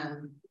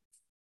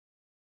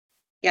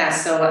 Yeah,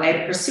 so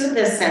I pursued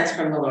this sense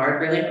from the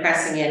Lord, really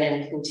pressing in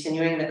and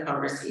continuing the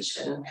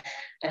conversation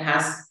and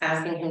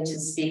asking him to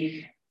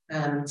speak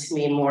to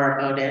me more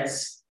about it.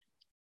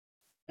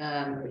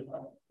 And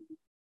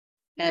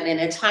in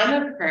a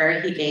time of prayer,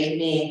 he gave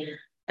me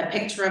a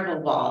picture of a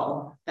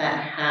wall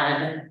that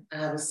had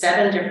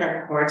 7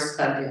 different cords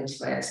plugged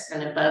into it.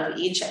 And above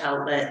each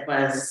outlet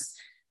was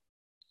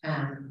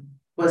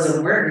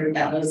a word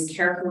that was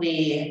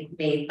carefully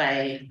made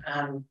by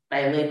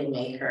a label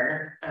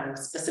maker,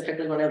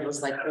 specifically one of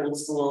those like old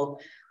school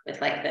with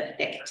like the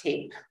thick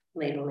tape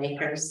label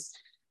makers.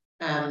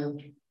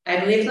 I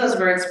believe those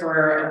words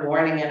were a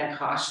warning and a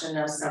caution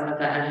of some of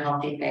the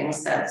unhealthy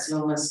things that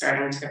Zoom was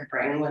starting to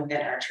bring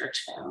within our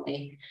church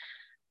family.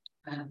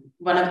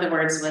 One of the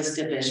words was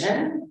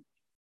division.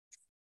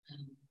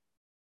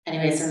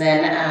 Anyways, and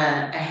then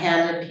a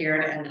hand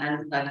appeared and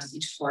unplugged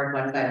each cord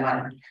one by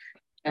one.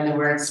 And the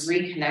words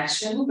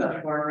reconnection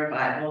before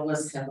revival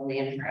was heavily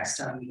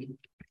impressed on me.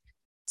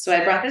 So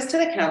I brought this to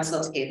the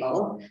council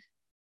table.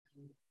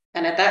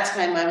 And at that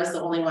time, I was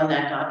the only one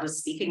that God was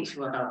speaking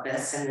to about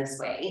this in this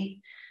way.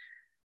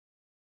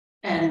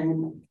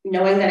 And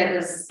knowing that it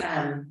was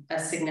a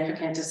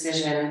significant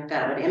decision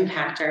that would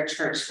impact our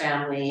church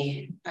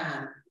family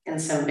in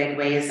some big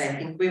ways, I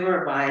think we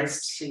were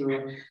wise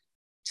to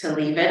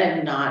leave it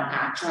and not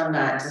act on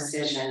that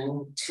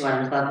decision to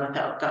unplug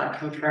without God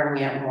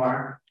confirming it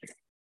more.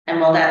 And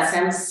while that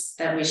sense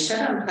that we should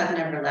unplug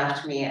never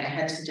left me, I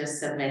had to just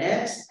submit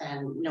it,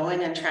 and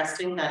knowing and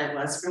trusting that it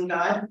was from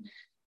God,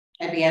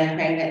 I began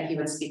praying that he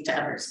would speak to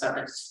others about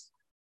it.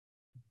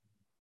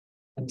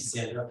 Thanks,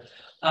 Sandra.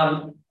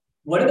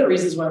 One of the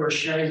reasons why we're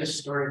sharing this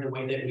story the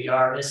way that we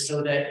are is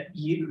so that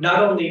you,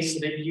 not only so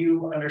that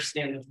you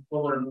understand the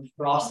fuller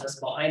process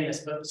behind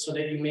this, but so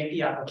that you make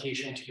the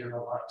application to your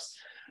own lives.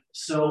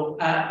 So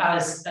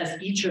as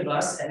each of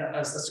us, and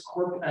as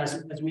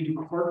we do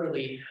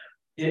corporately,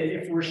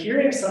 if we're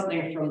hearing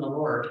something from the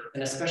Lord,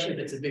 and especially if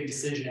it's a big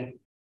decision,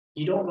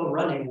 you don't go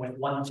running with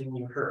one thing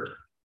you heard,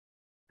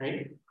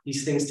 right?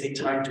 These things take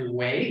time to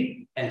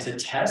weigh and to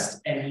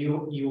test, and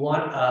you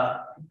want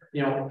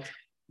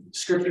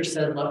Scripture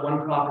said, let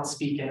one prophet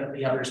speak and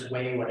the others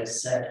weigh what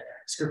is said.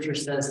 scripture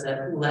says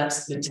that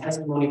lets the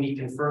testimony be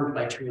confirmed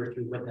by 2 or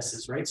 3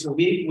 witnesses, right? So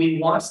we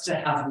want to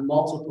have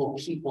multiple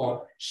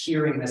people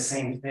hearing the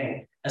same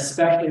thing,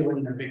 especially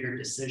when they're bigger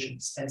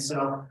decisions. And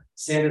so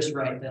Sandra's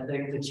right, that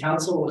the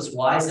council was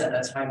wise at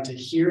that time to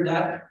hear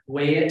that,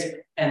 weigh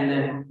it, and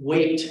then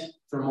wait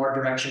for more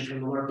direction from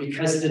the Lord,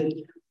 because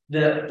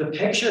the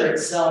picture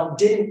itself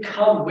didn't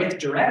come with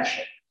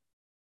direction,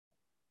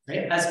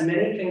 right? As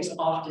many things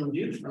often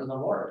do from the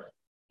Lord.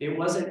 It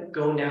wasn't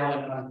go now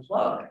and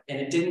unplug, and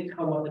it didn't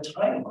come with a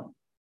timeline.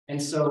 And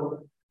so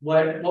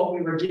what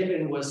we were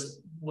given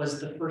was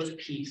the first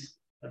piece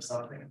of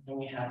something, and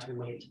we had to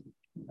wait.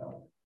 You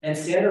know? And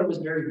Sandra was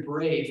very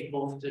brave,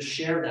 both to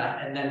share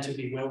that and then to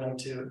be willing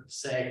to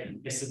say,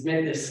 I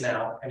submit this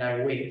now and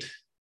I wait.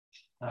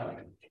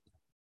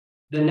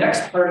 The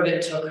next part of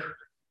it took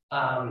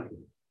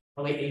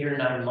probably 8 or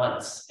 9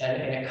 months, and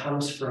it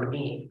comes from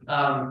me.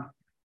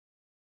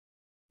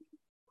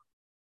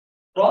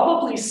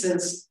 Probably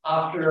since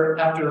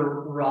after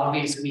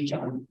Robbie's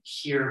weekend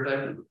here,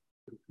 but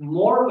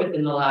more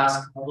within the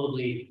last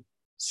probably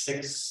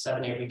 6,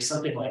 7, 8 weeks,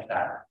 something like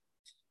that.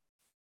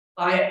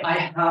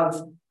 I have,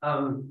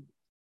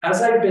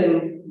 as I've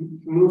been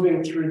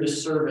moving through the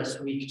service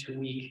week to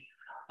week,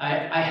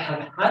 I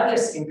have had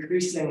this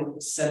increasing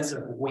sense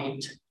of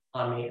weight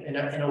on me in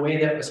a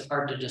way that was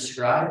hard to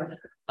describe.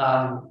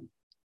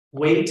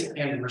 Weight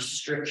and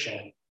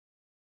restriction.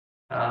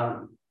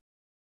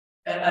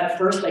 At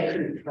first, I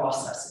couldn't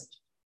process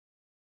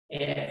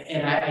it,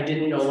 and I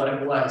didn't know what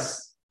it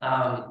was.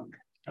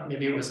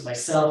 Maybe it was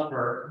myself,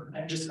 or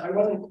I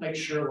wasn't quite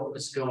sure what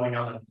was going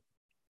on.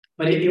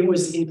 But it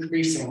was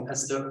increasing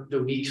as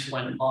the weeks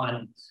went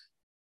on,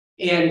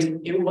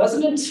 and it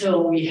wasn't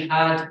until we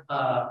had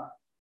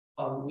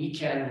a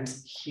weekend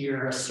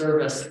here, a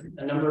service,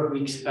 a number of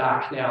weeks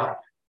back now,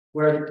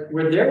 where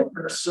there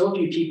were so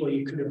few people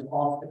you could have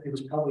all, it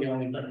was probably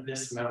only like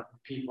this amount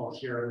of people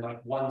here in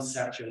like one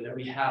section that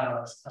we had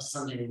on a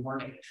Sunday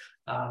morning,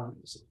 for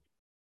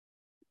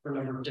a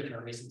number of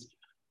different reasons.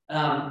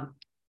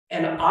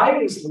 And I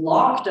was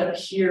locked up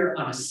here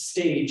on a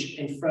stage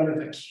in front of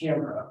a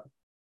camera,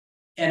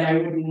 and I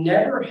would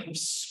never have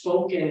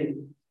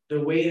spoken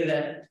the way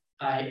that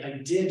I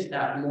did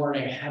that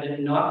morning had it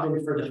not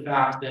been for the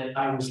fact that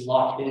I was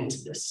locked into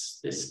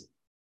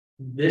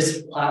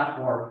this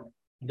platform,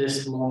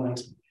 this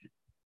moment.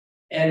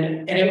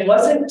 And it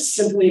wasn't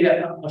simply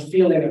a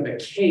feeling of a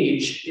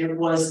cage. It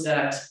was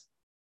that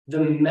the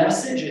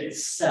message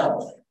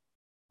itself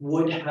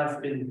would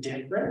have been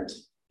different,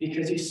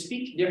 because you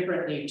speak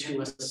differently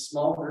to a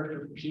small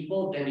group of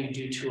people than you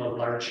do to a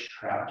large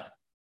crowd,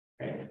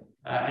 right?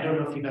 I don't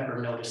know if you've ever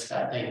noticed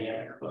that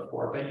dynamic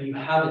before, but you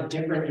have a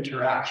different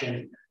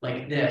interaction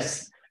like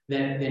this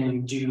than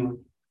you do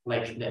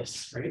like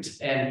this, right?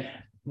 And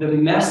the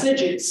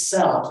message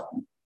itself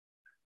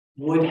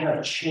would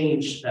have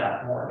changed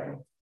that morning.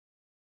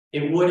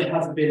 It would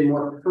have been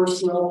more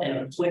personal and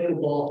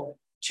applicable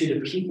to the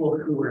people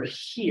who were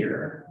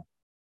here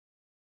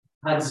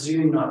had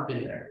Zoom not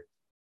been there.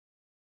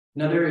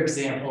 Another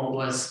example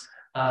was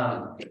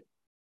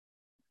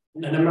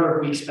a number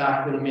of weeks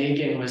back when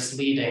Megan was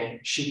leading,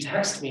 she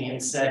texted me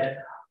and said,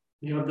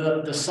 you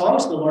know, the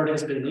songs the Lord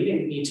has been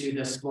leading me to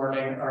this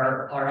morning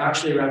are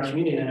actually around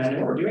communion, and I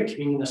know we're doing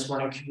communion this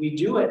morning. Could we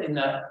do it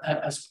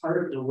as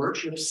part of the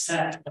worship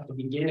set at the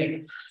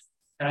beginning?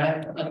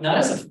 And that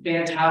is a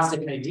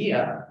fantastic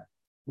idea.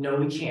 No,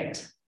 we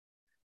can't,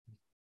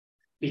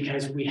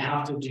 because we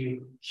have to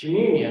do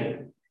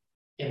communion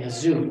in the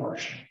Zoom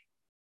portion.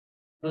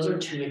 Those are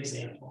 2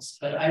 examples,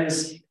 but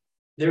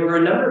there were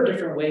a number of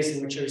different ways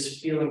in which I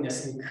was feeling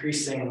this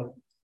increasing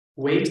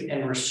weight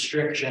and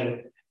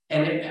restriction.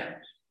 And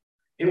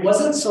it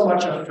wasn't so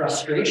much a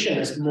frustration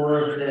as more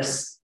of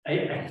this,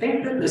 I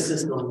think that this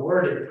is the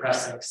Lord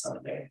impressing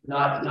something,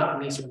 not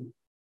me sort of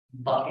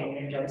bucking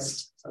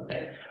against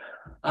something.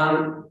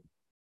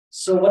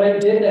 So what I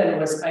did then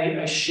was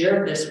I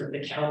shared this with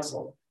the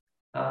council.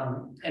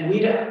 And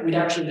we'd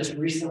actually just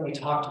recently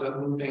talked about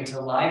moving to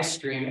live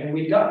stream, and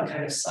we'd gotten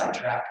kind of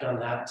sidetracked on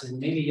that. And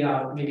maybe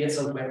at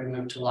some point we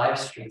moved to live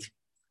stream.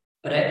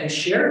 But I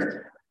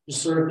shared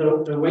sort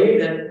of the way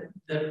that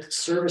the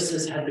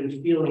services had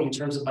been feeling in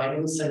terms of my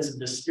own sense of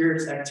the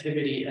Spirit's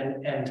activity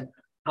and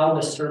how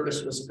the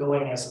service was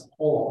going as a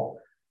whole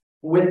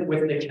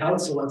with the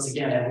council once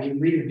again. And we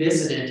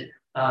revisited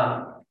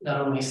not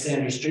only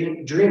Sandra's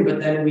dream, but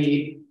then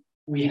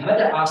we had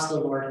to ask the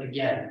Lord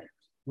again,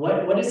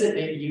 what is it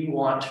that you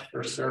want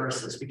for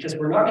services? Because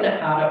we're not going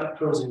to add up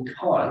pros and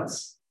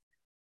cons.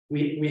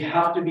 We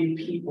have to be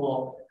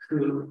people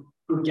who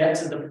get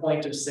to the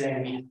point of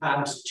saying we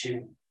have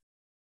to,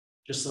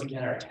 just looking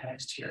at our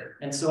text here.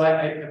 And so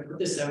I put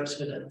this out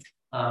to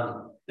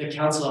the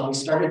council, and we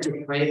started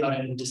to pray about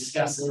it and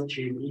discuss it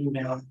through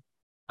email.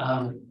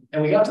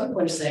 And we got to the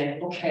point of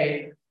saying,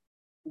 okay,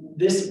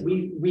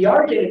 we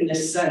are getting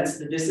this sense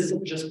that this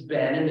isn't just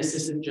Ben and this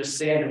isn't just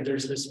Sandra.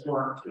 There's this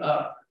more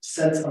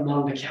sense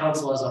among the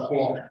council as a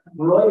whole.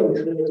 Roy and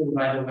Kristen,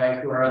 by the way,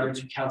 who are other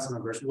 2 council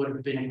members, would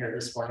have been here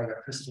this morning,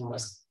 but Kristen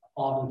was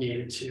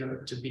obligated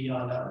to be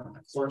on a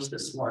course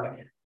this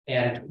morning,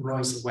 and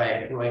Roy's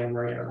away, Roy and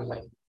Maria are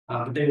away.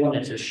 But they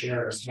wanted to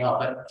share as well,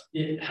 but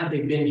had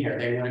they been here,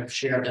 they would have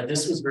shared that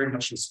this was very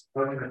much this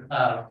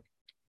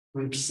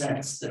group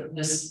sense that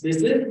this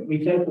is,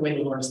 we think the way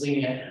the Lord is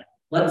leading it,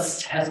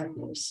 let's test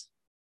this.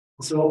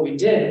 So what we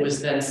did was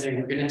then say,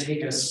 we're going to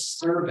take a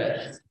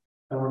service,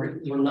 and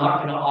we're not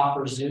going to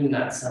offer Zoom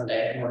that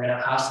Sunday, and we're going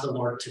to ask the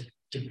Lord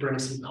to bring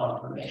some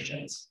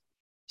confirmations.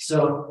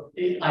 So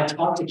I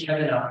talked to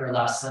Kevin after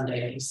last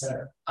Sunday, and he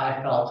said,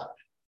 I felt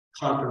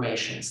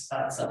confirmations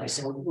that Sunday.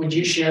 So would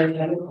you share,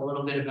 Kevin, a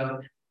little bit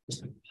about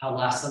just how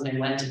last Sunday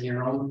went and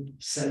your own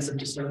sense of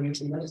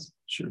discernment in this?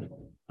 Sure.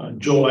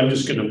 Joel, I'm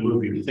just going to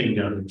move your thing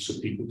down so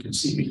people can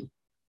see me.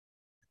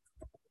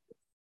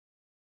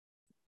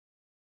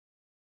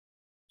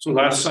 So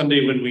last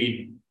Sunday, when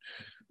we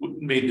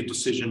made the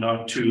decision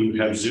not to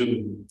have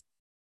Zoom,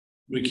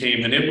 we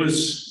came and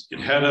it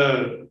had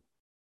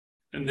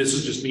and this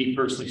is just me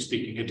personally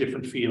speaking, a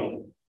different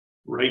feel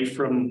right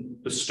from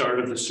the start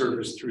of the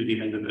service through the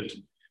end of it.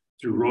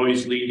 Through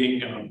Roy's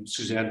leading,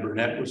 Suzanne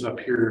Burnett was up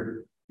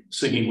here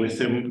singing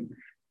with him,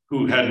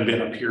 who hadn't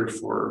been up here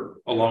for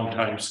a long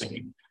time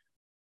singing.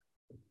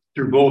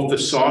 Through both the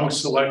song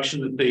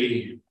selection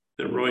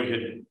that Roy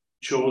had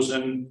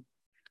chosen,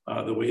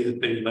 the way that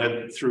they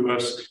led through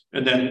us,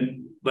 and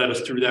then led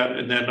us through that,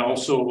 and then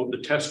also the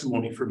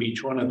testimony from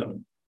each one of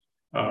them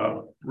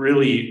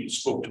really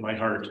spoke to my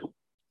heart.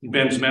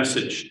 Ben's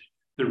message,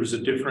 there was a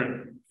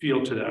different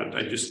feel to that.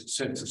 I just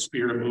sensed the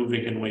Spirit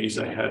moving in ways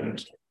I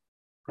hadn't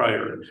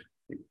prior.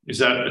 Is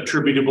that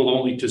attributable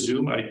only to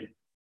Zoom?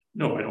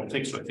 No, I don't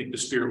think so. I think the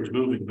Spirit was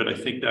moving, but I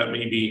think that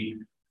maybe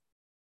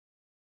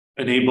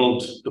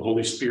enabled the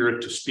Holy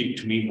Spirit to speak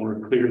to me more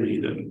clearly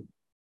than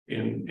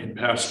in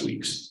past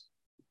weeks.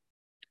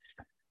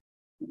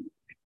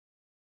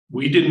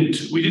 We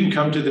didn't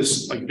come to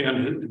this, like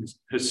Ben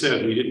has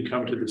said, we didn't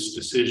come to this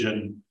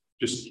decision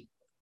just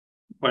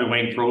by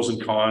weighing pros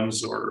and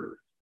cons or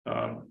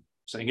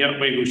saying, yeah,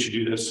 maybe we should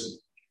do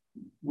this.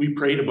 We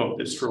prayed about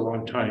this for a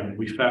long time.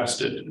 We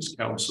fasted as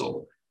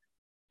council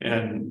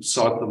and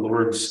sought the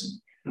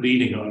Lord's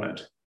leading on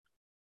it.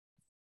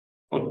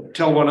 I'll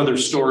tell one other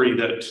story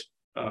that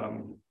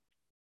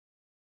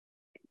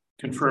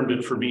confirmed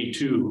it for me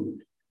too,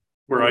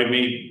 where I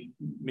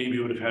maybe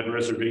would have had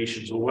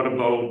reservations. Well, what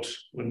about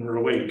when we're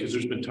away? Because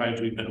there's been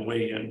times we've been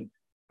away and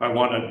I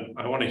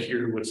want to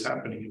hear what's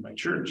happening in my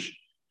church.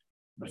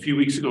 A few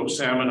weeks ago,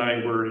 Sam and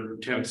I were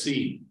in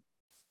Tennessee,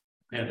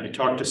 and I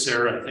talked to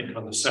Sarah, I think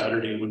on the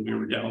Saturday when we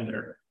were down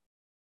there.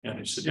 And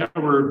I said, yeah,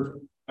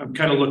 I'm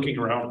kind of looking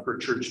around for a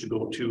church to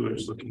go to. I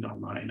was looking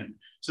online and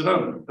said,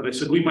 but I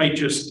said, we might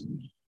just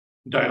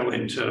dial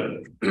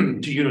into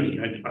to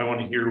Unity. I want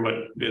to hear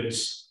what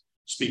Vin's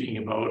speaking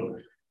about.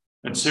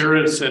 And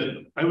Sarah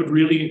said, I would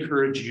really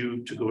encourage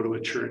you to go to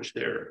a church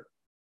there.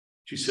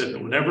 She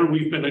said, whenever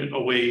we've been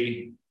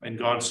away and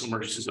gone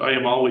somewhere, she says, I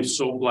am always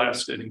so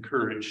blessed and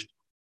encouraged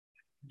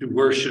to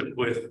worship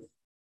with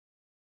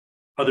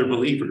other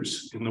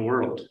believers in the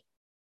world.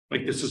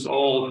 Like this is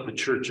all the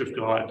church of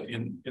God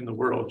in the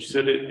world. She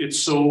said,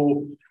 it's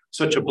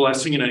such a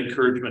blessing and an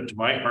encouragement to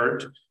my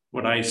heart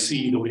when I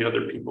see the way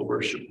other people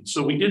worship.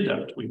 So we did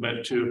that. We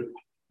went to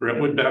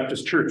Brentwood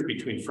Baptist Church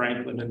between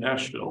Franklin and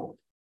Nashville.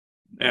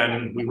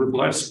 And we were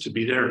blessed to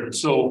be there. And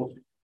so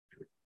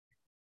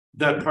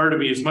that part of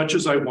me, as much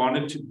as I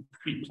wanted to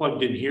be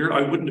plugged in here,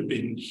 I wouldn't have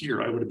been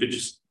here. I would have been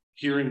just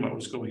hearing what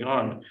was going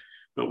on.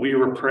 But we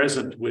were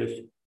present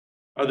with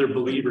other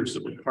believers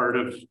that were part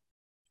of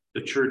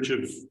the Church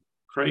of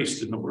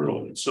Christ in the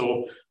world. And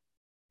so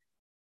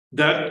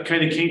that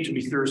kind of came to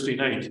me Thursday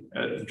night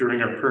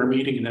during our prayer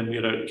meeting. And then we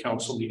had a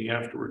council meeting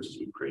afterwards as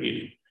we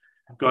prayed.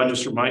 God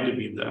just reminded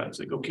me of that. It's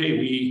like,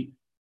 okay,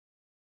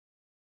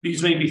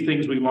 these may be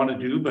things we want to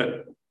do,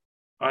 but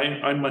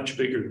I'm much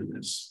bigger than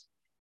this.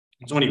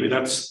 So anyway,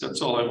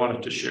 that's all I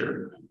wanted to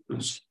share.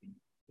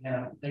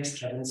 Yeah, thanks,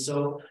 Kevin.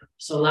 So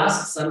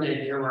last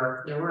Sunday there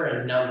were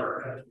a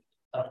number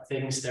of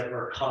things that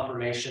were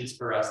confirmations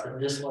for us that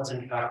this was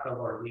in fact the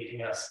Lord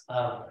leading us.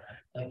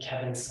 Like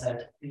Kevin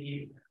said,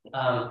 the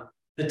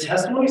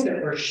testimonies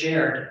that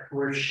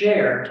were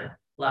shared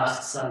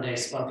last Sunday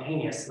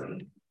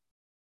spontaneously,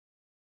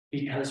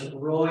 because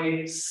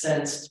Roy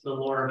sensed the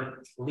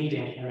Lord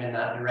leading him in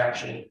that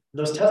direction.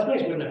 Those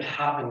testimonies wouldn't have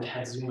happened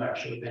had Zoom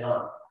actually been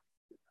on.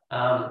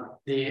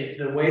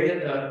 The way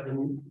that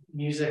the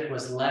music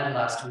was led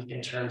last week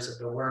in terms of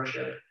the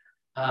worship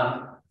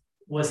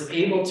was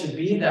able to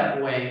be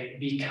that way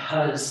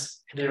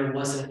because there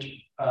wasn't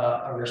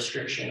a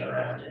restriction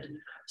around it.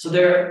 So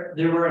there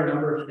were a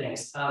number of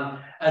things.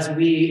 As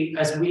we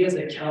as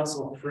a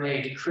council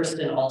prayed,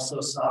 Kristen also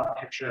saw a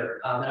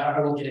picture that I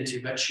won't get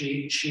into, but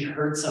she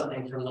heard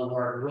something from the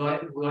Lord.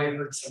 Roy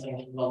heard something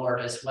from the Lord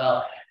as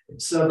well.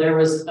 So there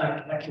was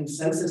a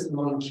consensus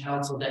among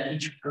council that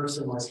each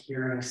person was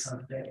hearing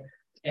something,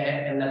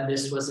 and that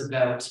this was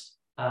about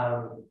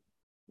the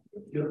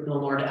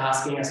Lord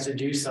asking us to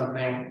do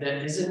something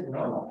that isn't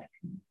normal.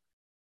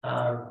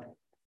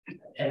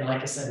 And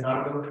like I said,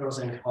 not about pros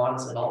and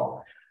cons at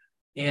all.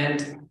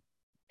 And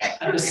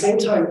at the same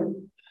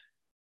time,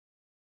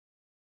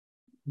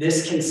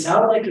 this can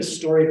sound like a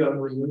story about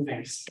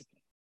removing stuff.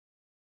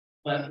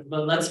 But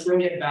let's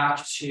bring it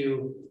back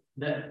to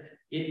that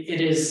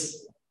it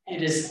is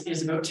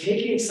about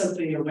taking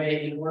something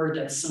away in order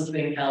that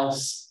something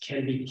else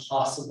can be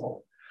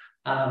possible.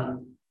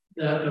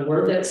 The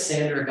word that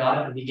Sandra got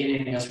at the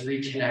beginning was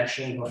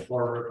reconnection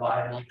before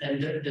revival.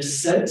 And the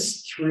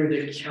sense through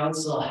the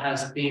council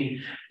has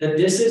been that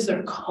this is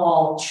a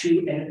call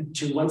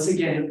to once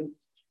again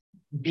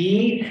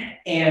be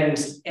and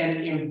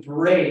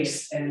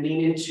embrace and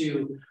lean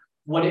into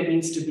what it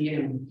means to be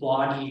an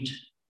embodied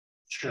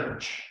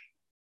church.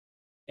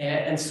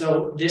 And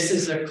so this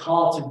is a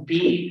call to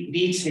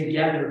be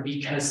together,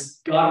 because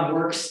God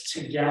works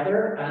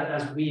together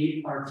as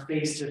we are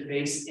face to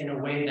face in a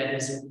way that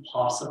isn't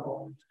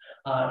possible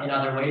in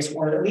other ways,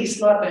 or at least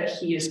not that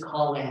he is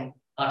calling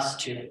us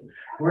to.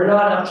 We're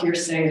not up here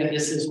saying that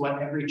this is what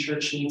every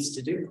church needs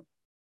to do.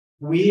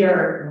 We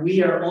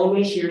are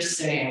only here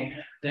saying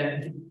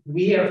that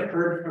we have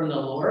heard from the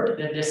Lord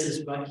that this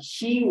is what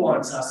he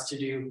wants us to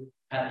do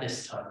at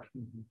this time.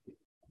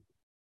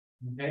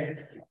 Okay,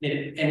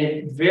 and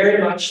it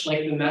very much like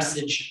the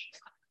message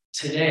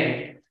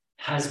today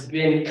has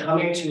been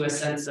coming to a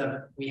sense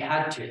of we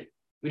had to.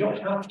 We don't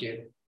have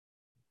to,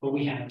 but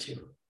we had to,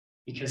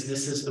 because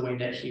this is the way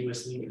that he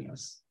was leading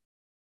us.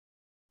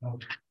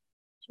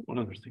 One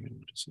other thing I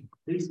want to say.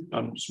 Please.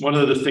 One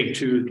other thing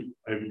too,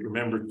 I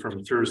remembered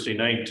from Thursday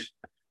night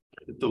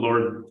that the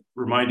Lord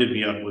reminded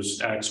me of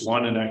was Acts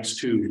 1 and Acts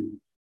 2.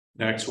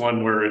 In Acts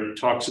 1, where it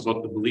talks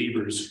about the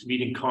believers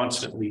meeting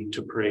constantly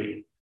to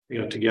pray,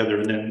 together.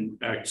 And then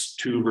Acts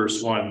 2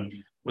 verse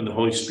 1, when the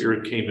Holy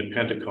Spirit came at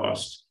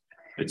Pentecost,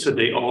 it said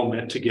they all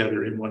met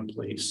together in one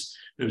place.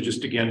 It was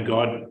just, again,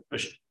 God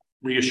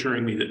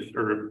reassuring me that,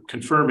 or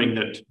confirming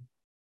that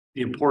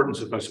the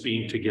importance of us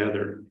being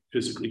together,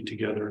 physically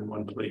together in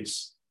one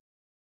place.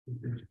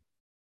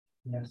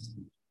 Yes.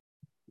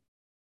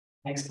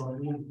 Thanks,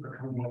 Belinda, for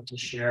coming up to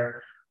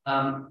share.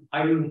 You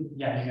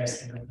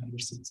guys can have your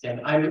seats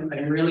again.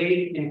 I'm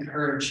really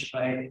encouraged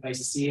by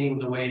seeing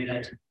the way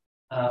that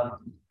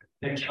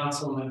the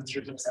council moved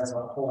through this as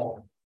a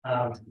whole.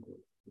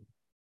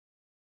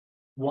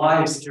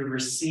 Wise to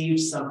receive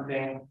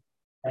something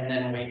and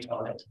then wait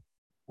on it.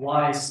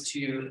 Wise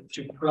to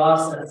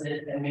process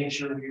it and make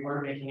sure we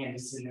weren't making a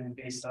decision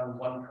based on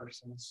one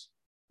person's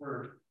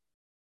word.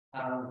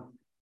 I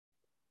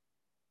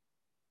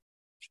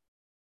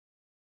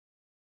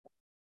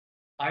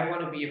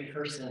want to be a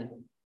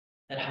person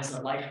that has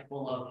a life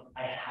full of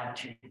I had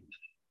to.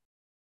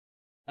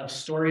 Of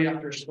story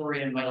after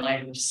story in my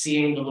life of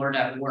seeing the Lord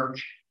at work,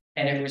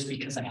 and it was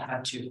because I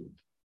had to.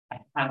 I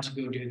had to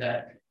go do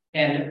that.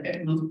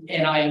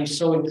 And I am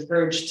so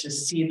encouraged to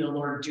see the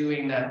Lord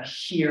doing that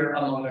here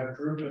among a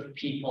group of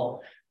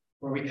people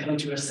where we come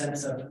to a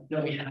sense of,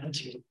 no, we had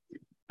to.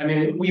 I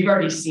mean, we've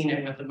already seen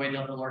it with the way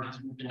that the Lord has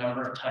moved a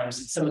number of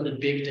times. Some of the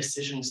big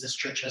decisions this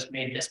church has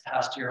made this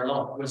past year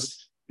alone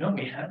was, no,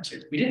 we had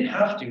to. We didn't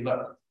have to,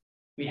 but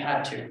we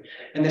had to.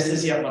 And this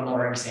is yet one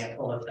more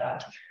example of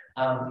that.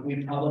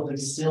 We probably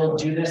still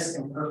do this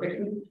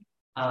imperfectly.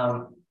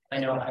 I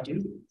know I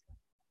do,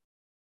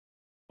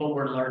 but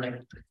we're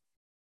learning.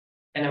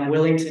 And I'm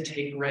willing to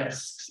take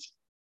risks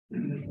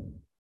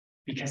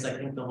because I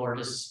think the Lord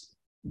is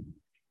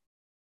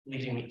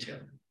leading me to.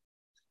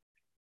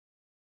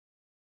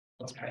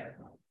 Let's pray.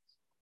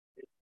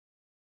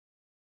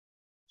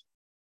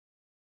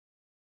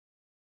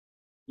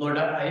 Lord,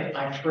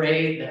 I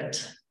pray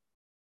that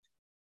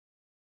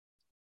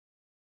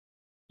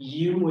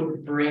you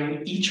would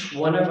bring each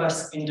one of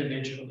us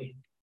individually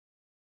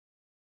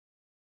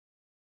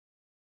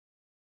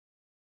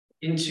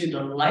into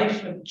the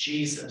life of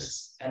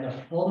Jesus and the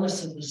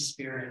fullness of the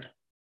Spirit,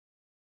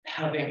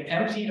 having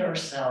emptied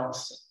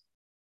ourselves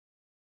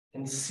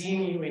and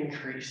seeing you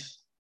increase.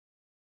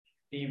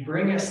 That you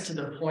bring us to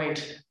the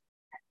point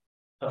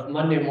of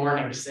Monday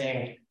morning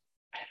saying,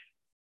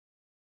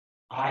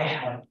 I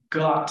have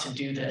got to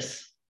do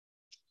this.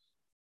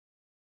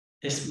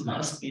 This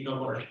must be the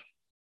Lord.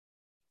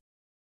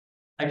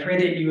 I pray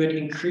that you would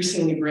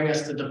increasingly bring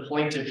us to the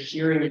point of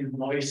hearing your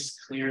voice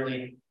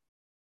clearly,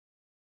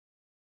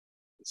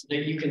 so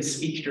that you can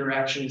speak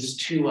directions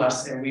to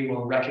us and we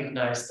will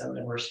recognize them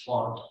and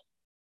respond.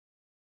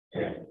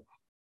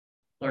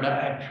 Lord,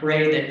 I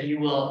pray that you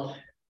will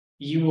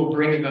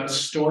bring about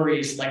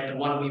stories like the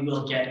one we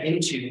will get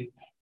into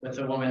with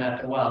the woman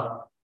at the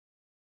well.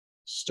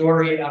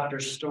 Story after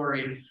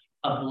story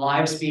of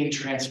lives being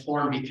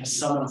transformed because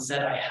someone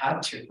said I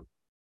had to.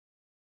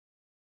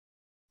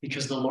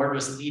 Because the Lord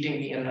was leading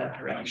me in that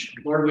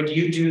direction. Lord, would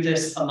you do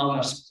this among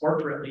us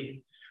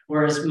corporately?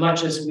 Where as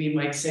much as we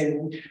might say,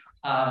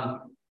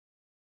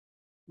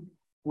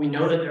 we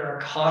know that there are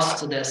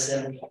costs to this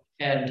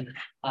and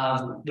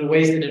the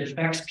ways that it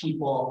affects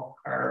people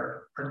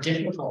are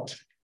difficult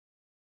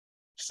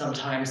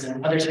sometimes,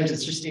 and other times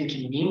it's just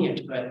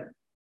inconvenient, but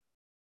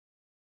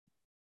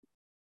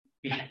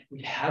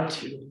we had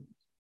to.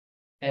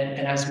 And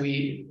as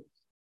we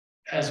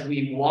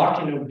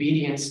walk in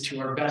obedience to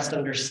our best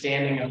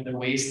understanding of the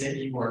ways that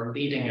you are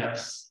leading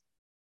us,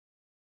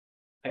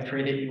 I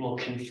pray that you will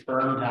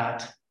confirm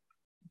that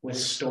with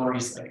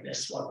stories like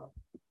this one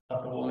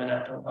of the woman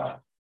at the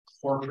well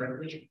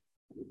corporately.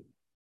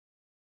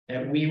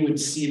 That we would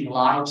see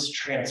lives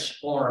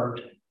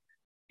transformed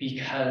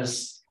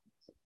because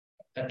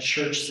a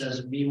church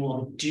says we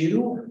will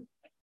do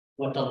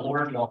what the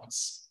Lord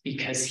wants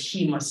because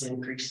he must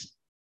increase.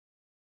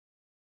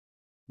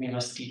 We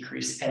must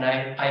decrease. And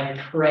I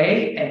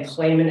pray and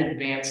claim in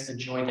advance the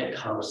joy that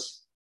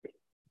comes.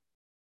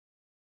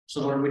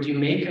 So Lord, would you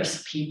make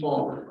us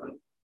people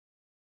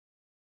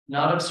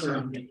not of sort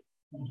of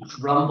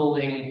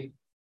grumbling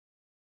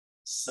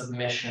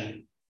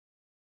submission,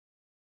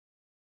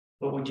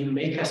 but would you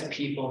make us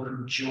people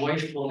who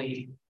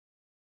joyfully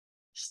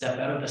step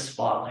out of the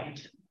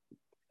spotlight,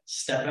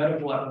 step out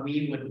of what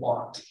we would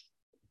want,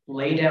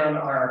 lay down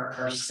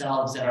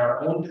ourselves and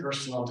our own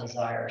personal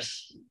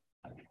desires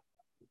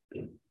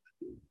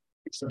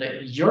so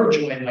that your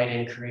joy might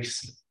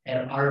increase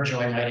and our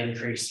joy might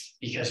increase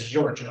because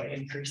your joy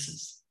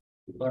increases.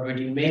 Lord, would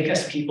you make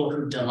us people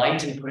who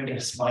delight in putting a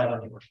smile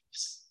on your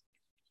face?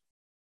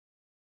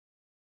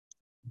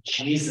 In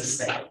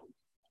Jesus' name,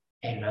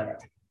 amen.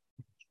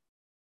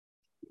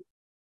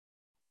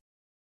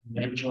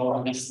 Maybe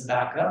Joel needs to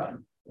back up.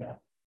 Yeah.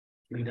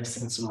 Lead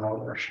us in some more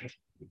worship.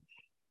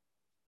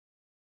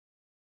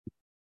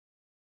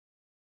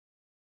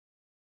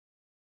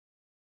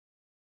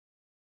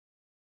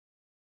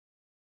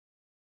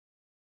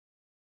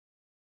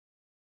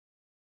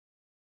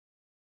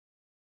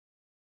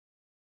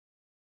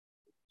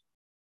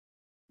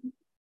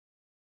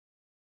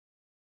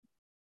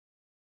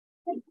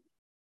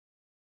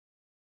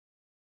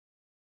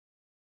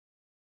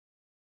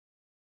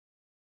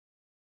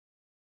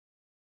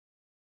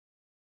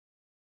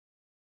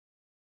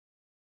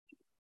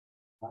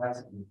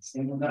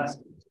 Single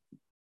basket.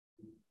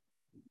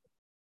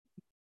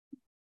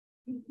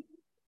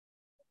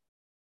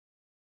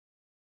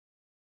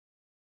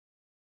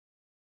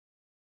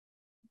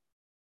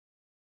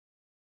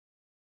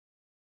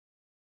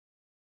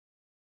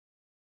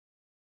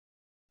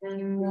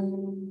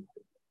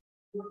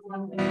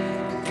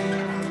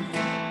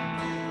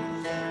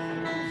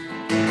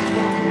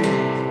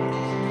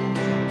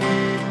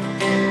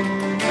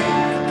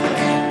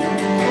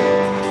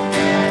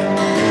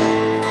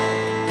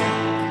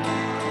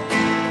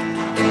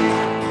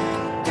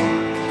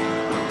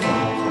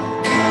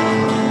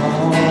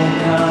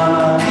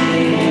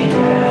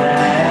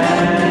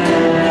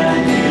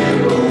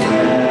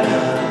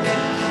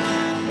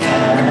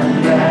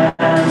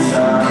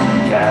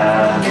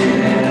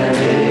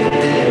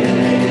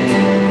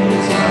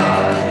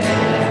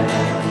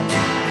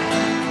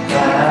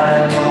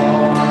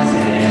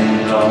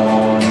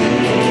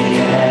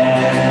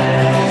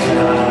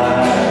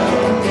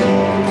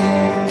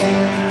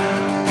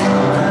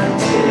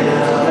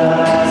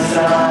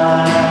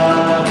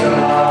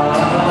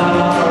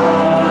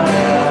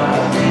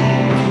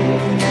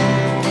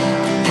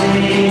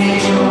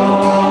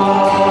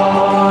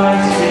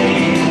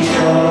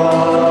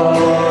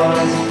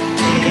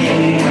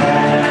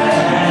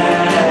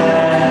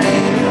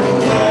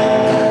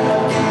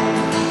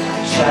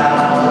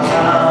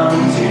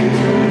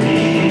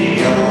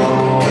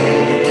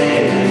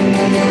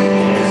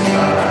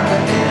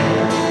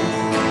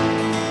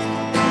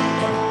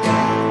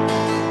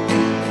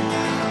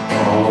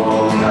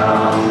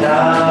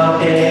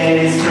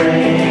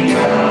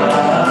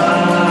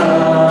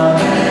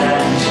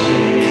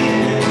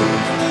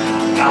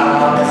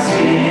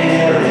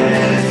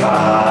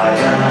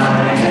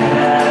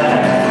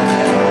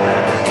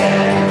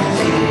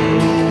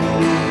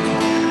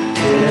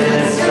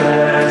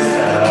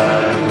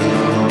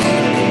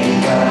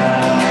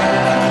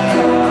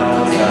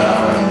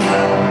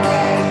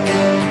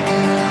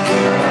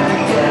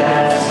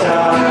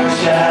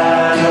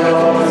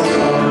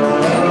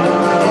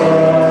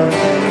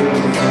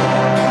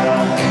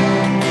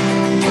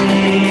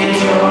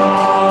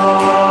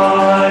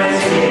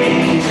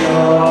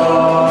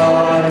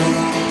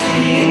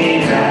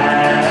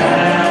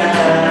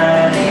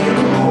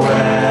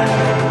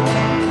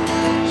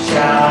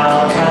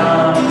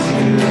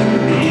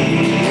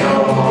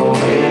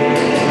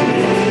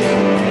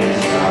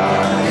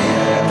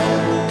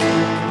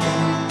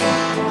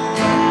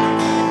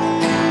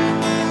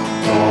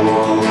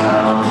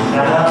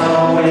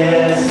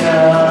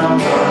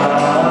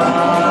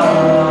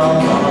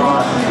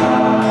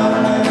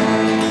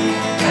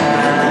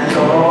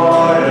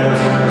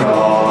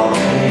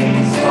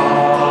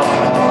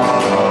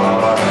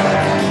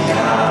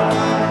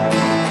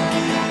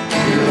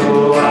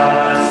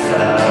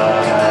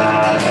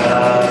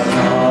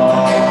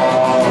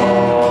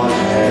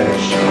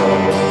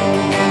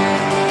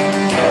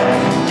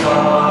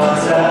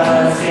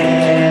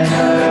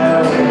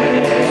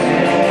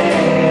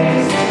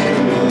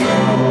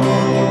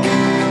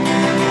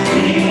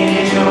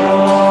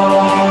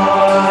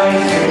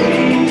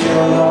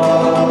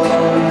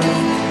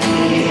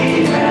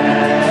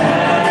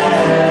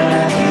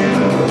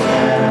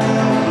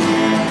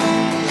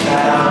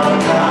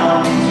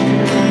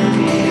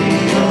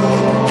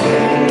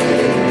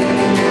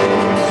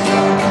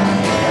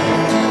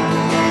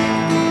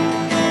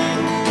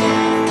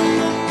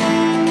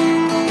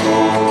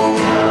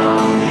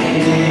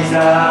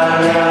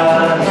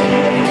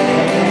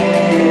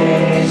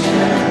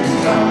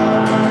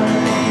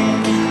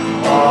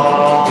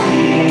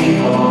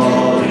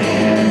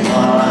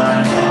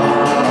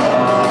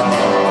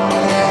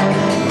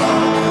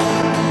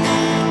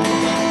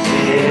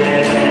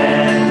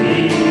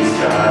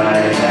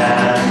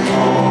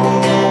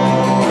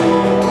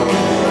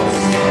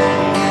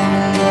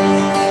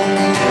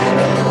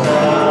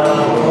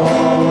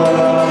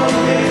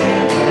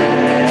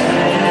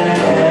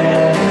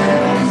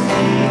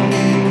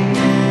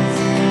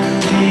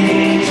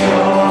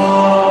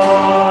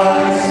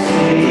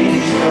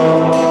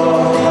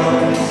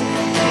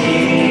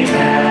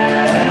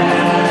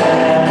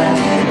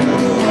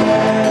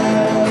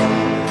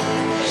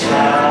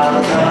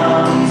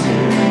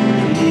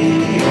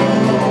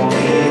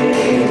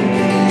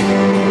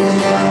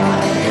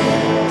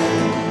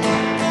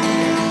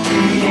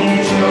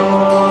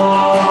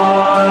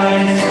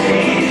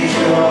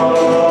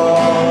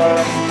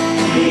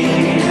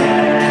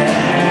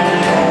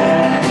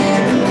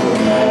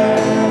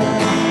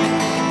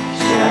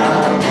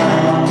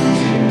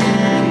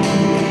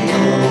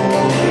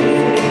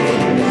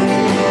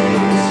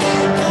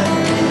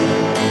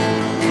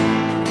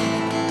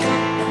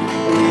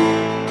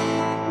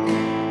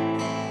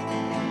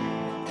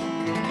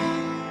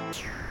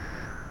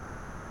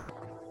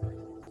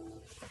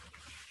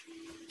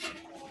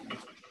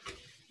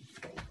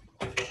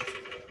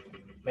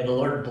 May the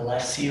Lord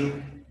bless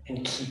you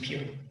and keep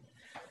you.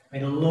 May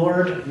the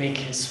Lord make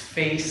his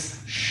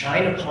face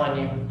shine upon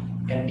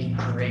you and be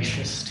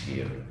gracious to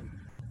you.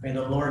 May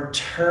the Lord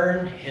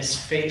turn his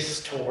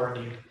face toward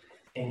you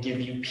and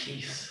give you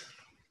peace.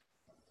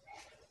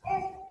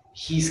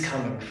 He's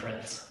coming,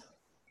 friends.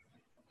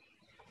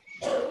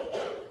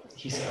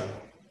 He's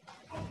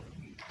coming.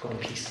 Go in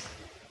peace.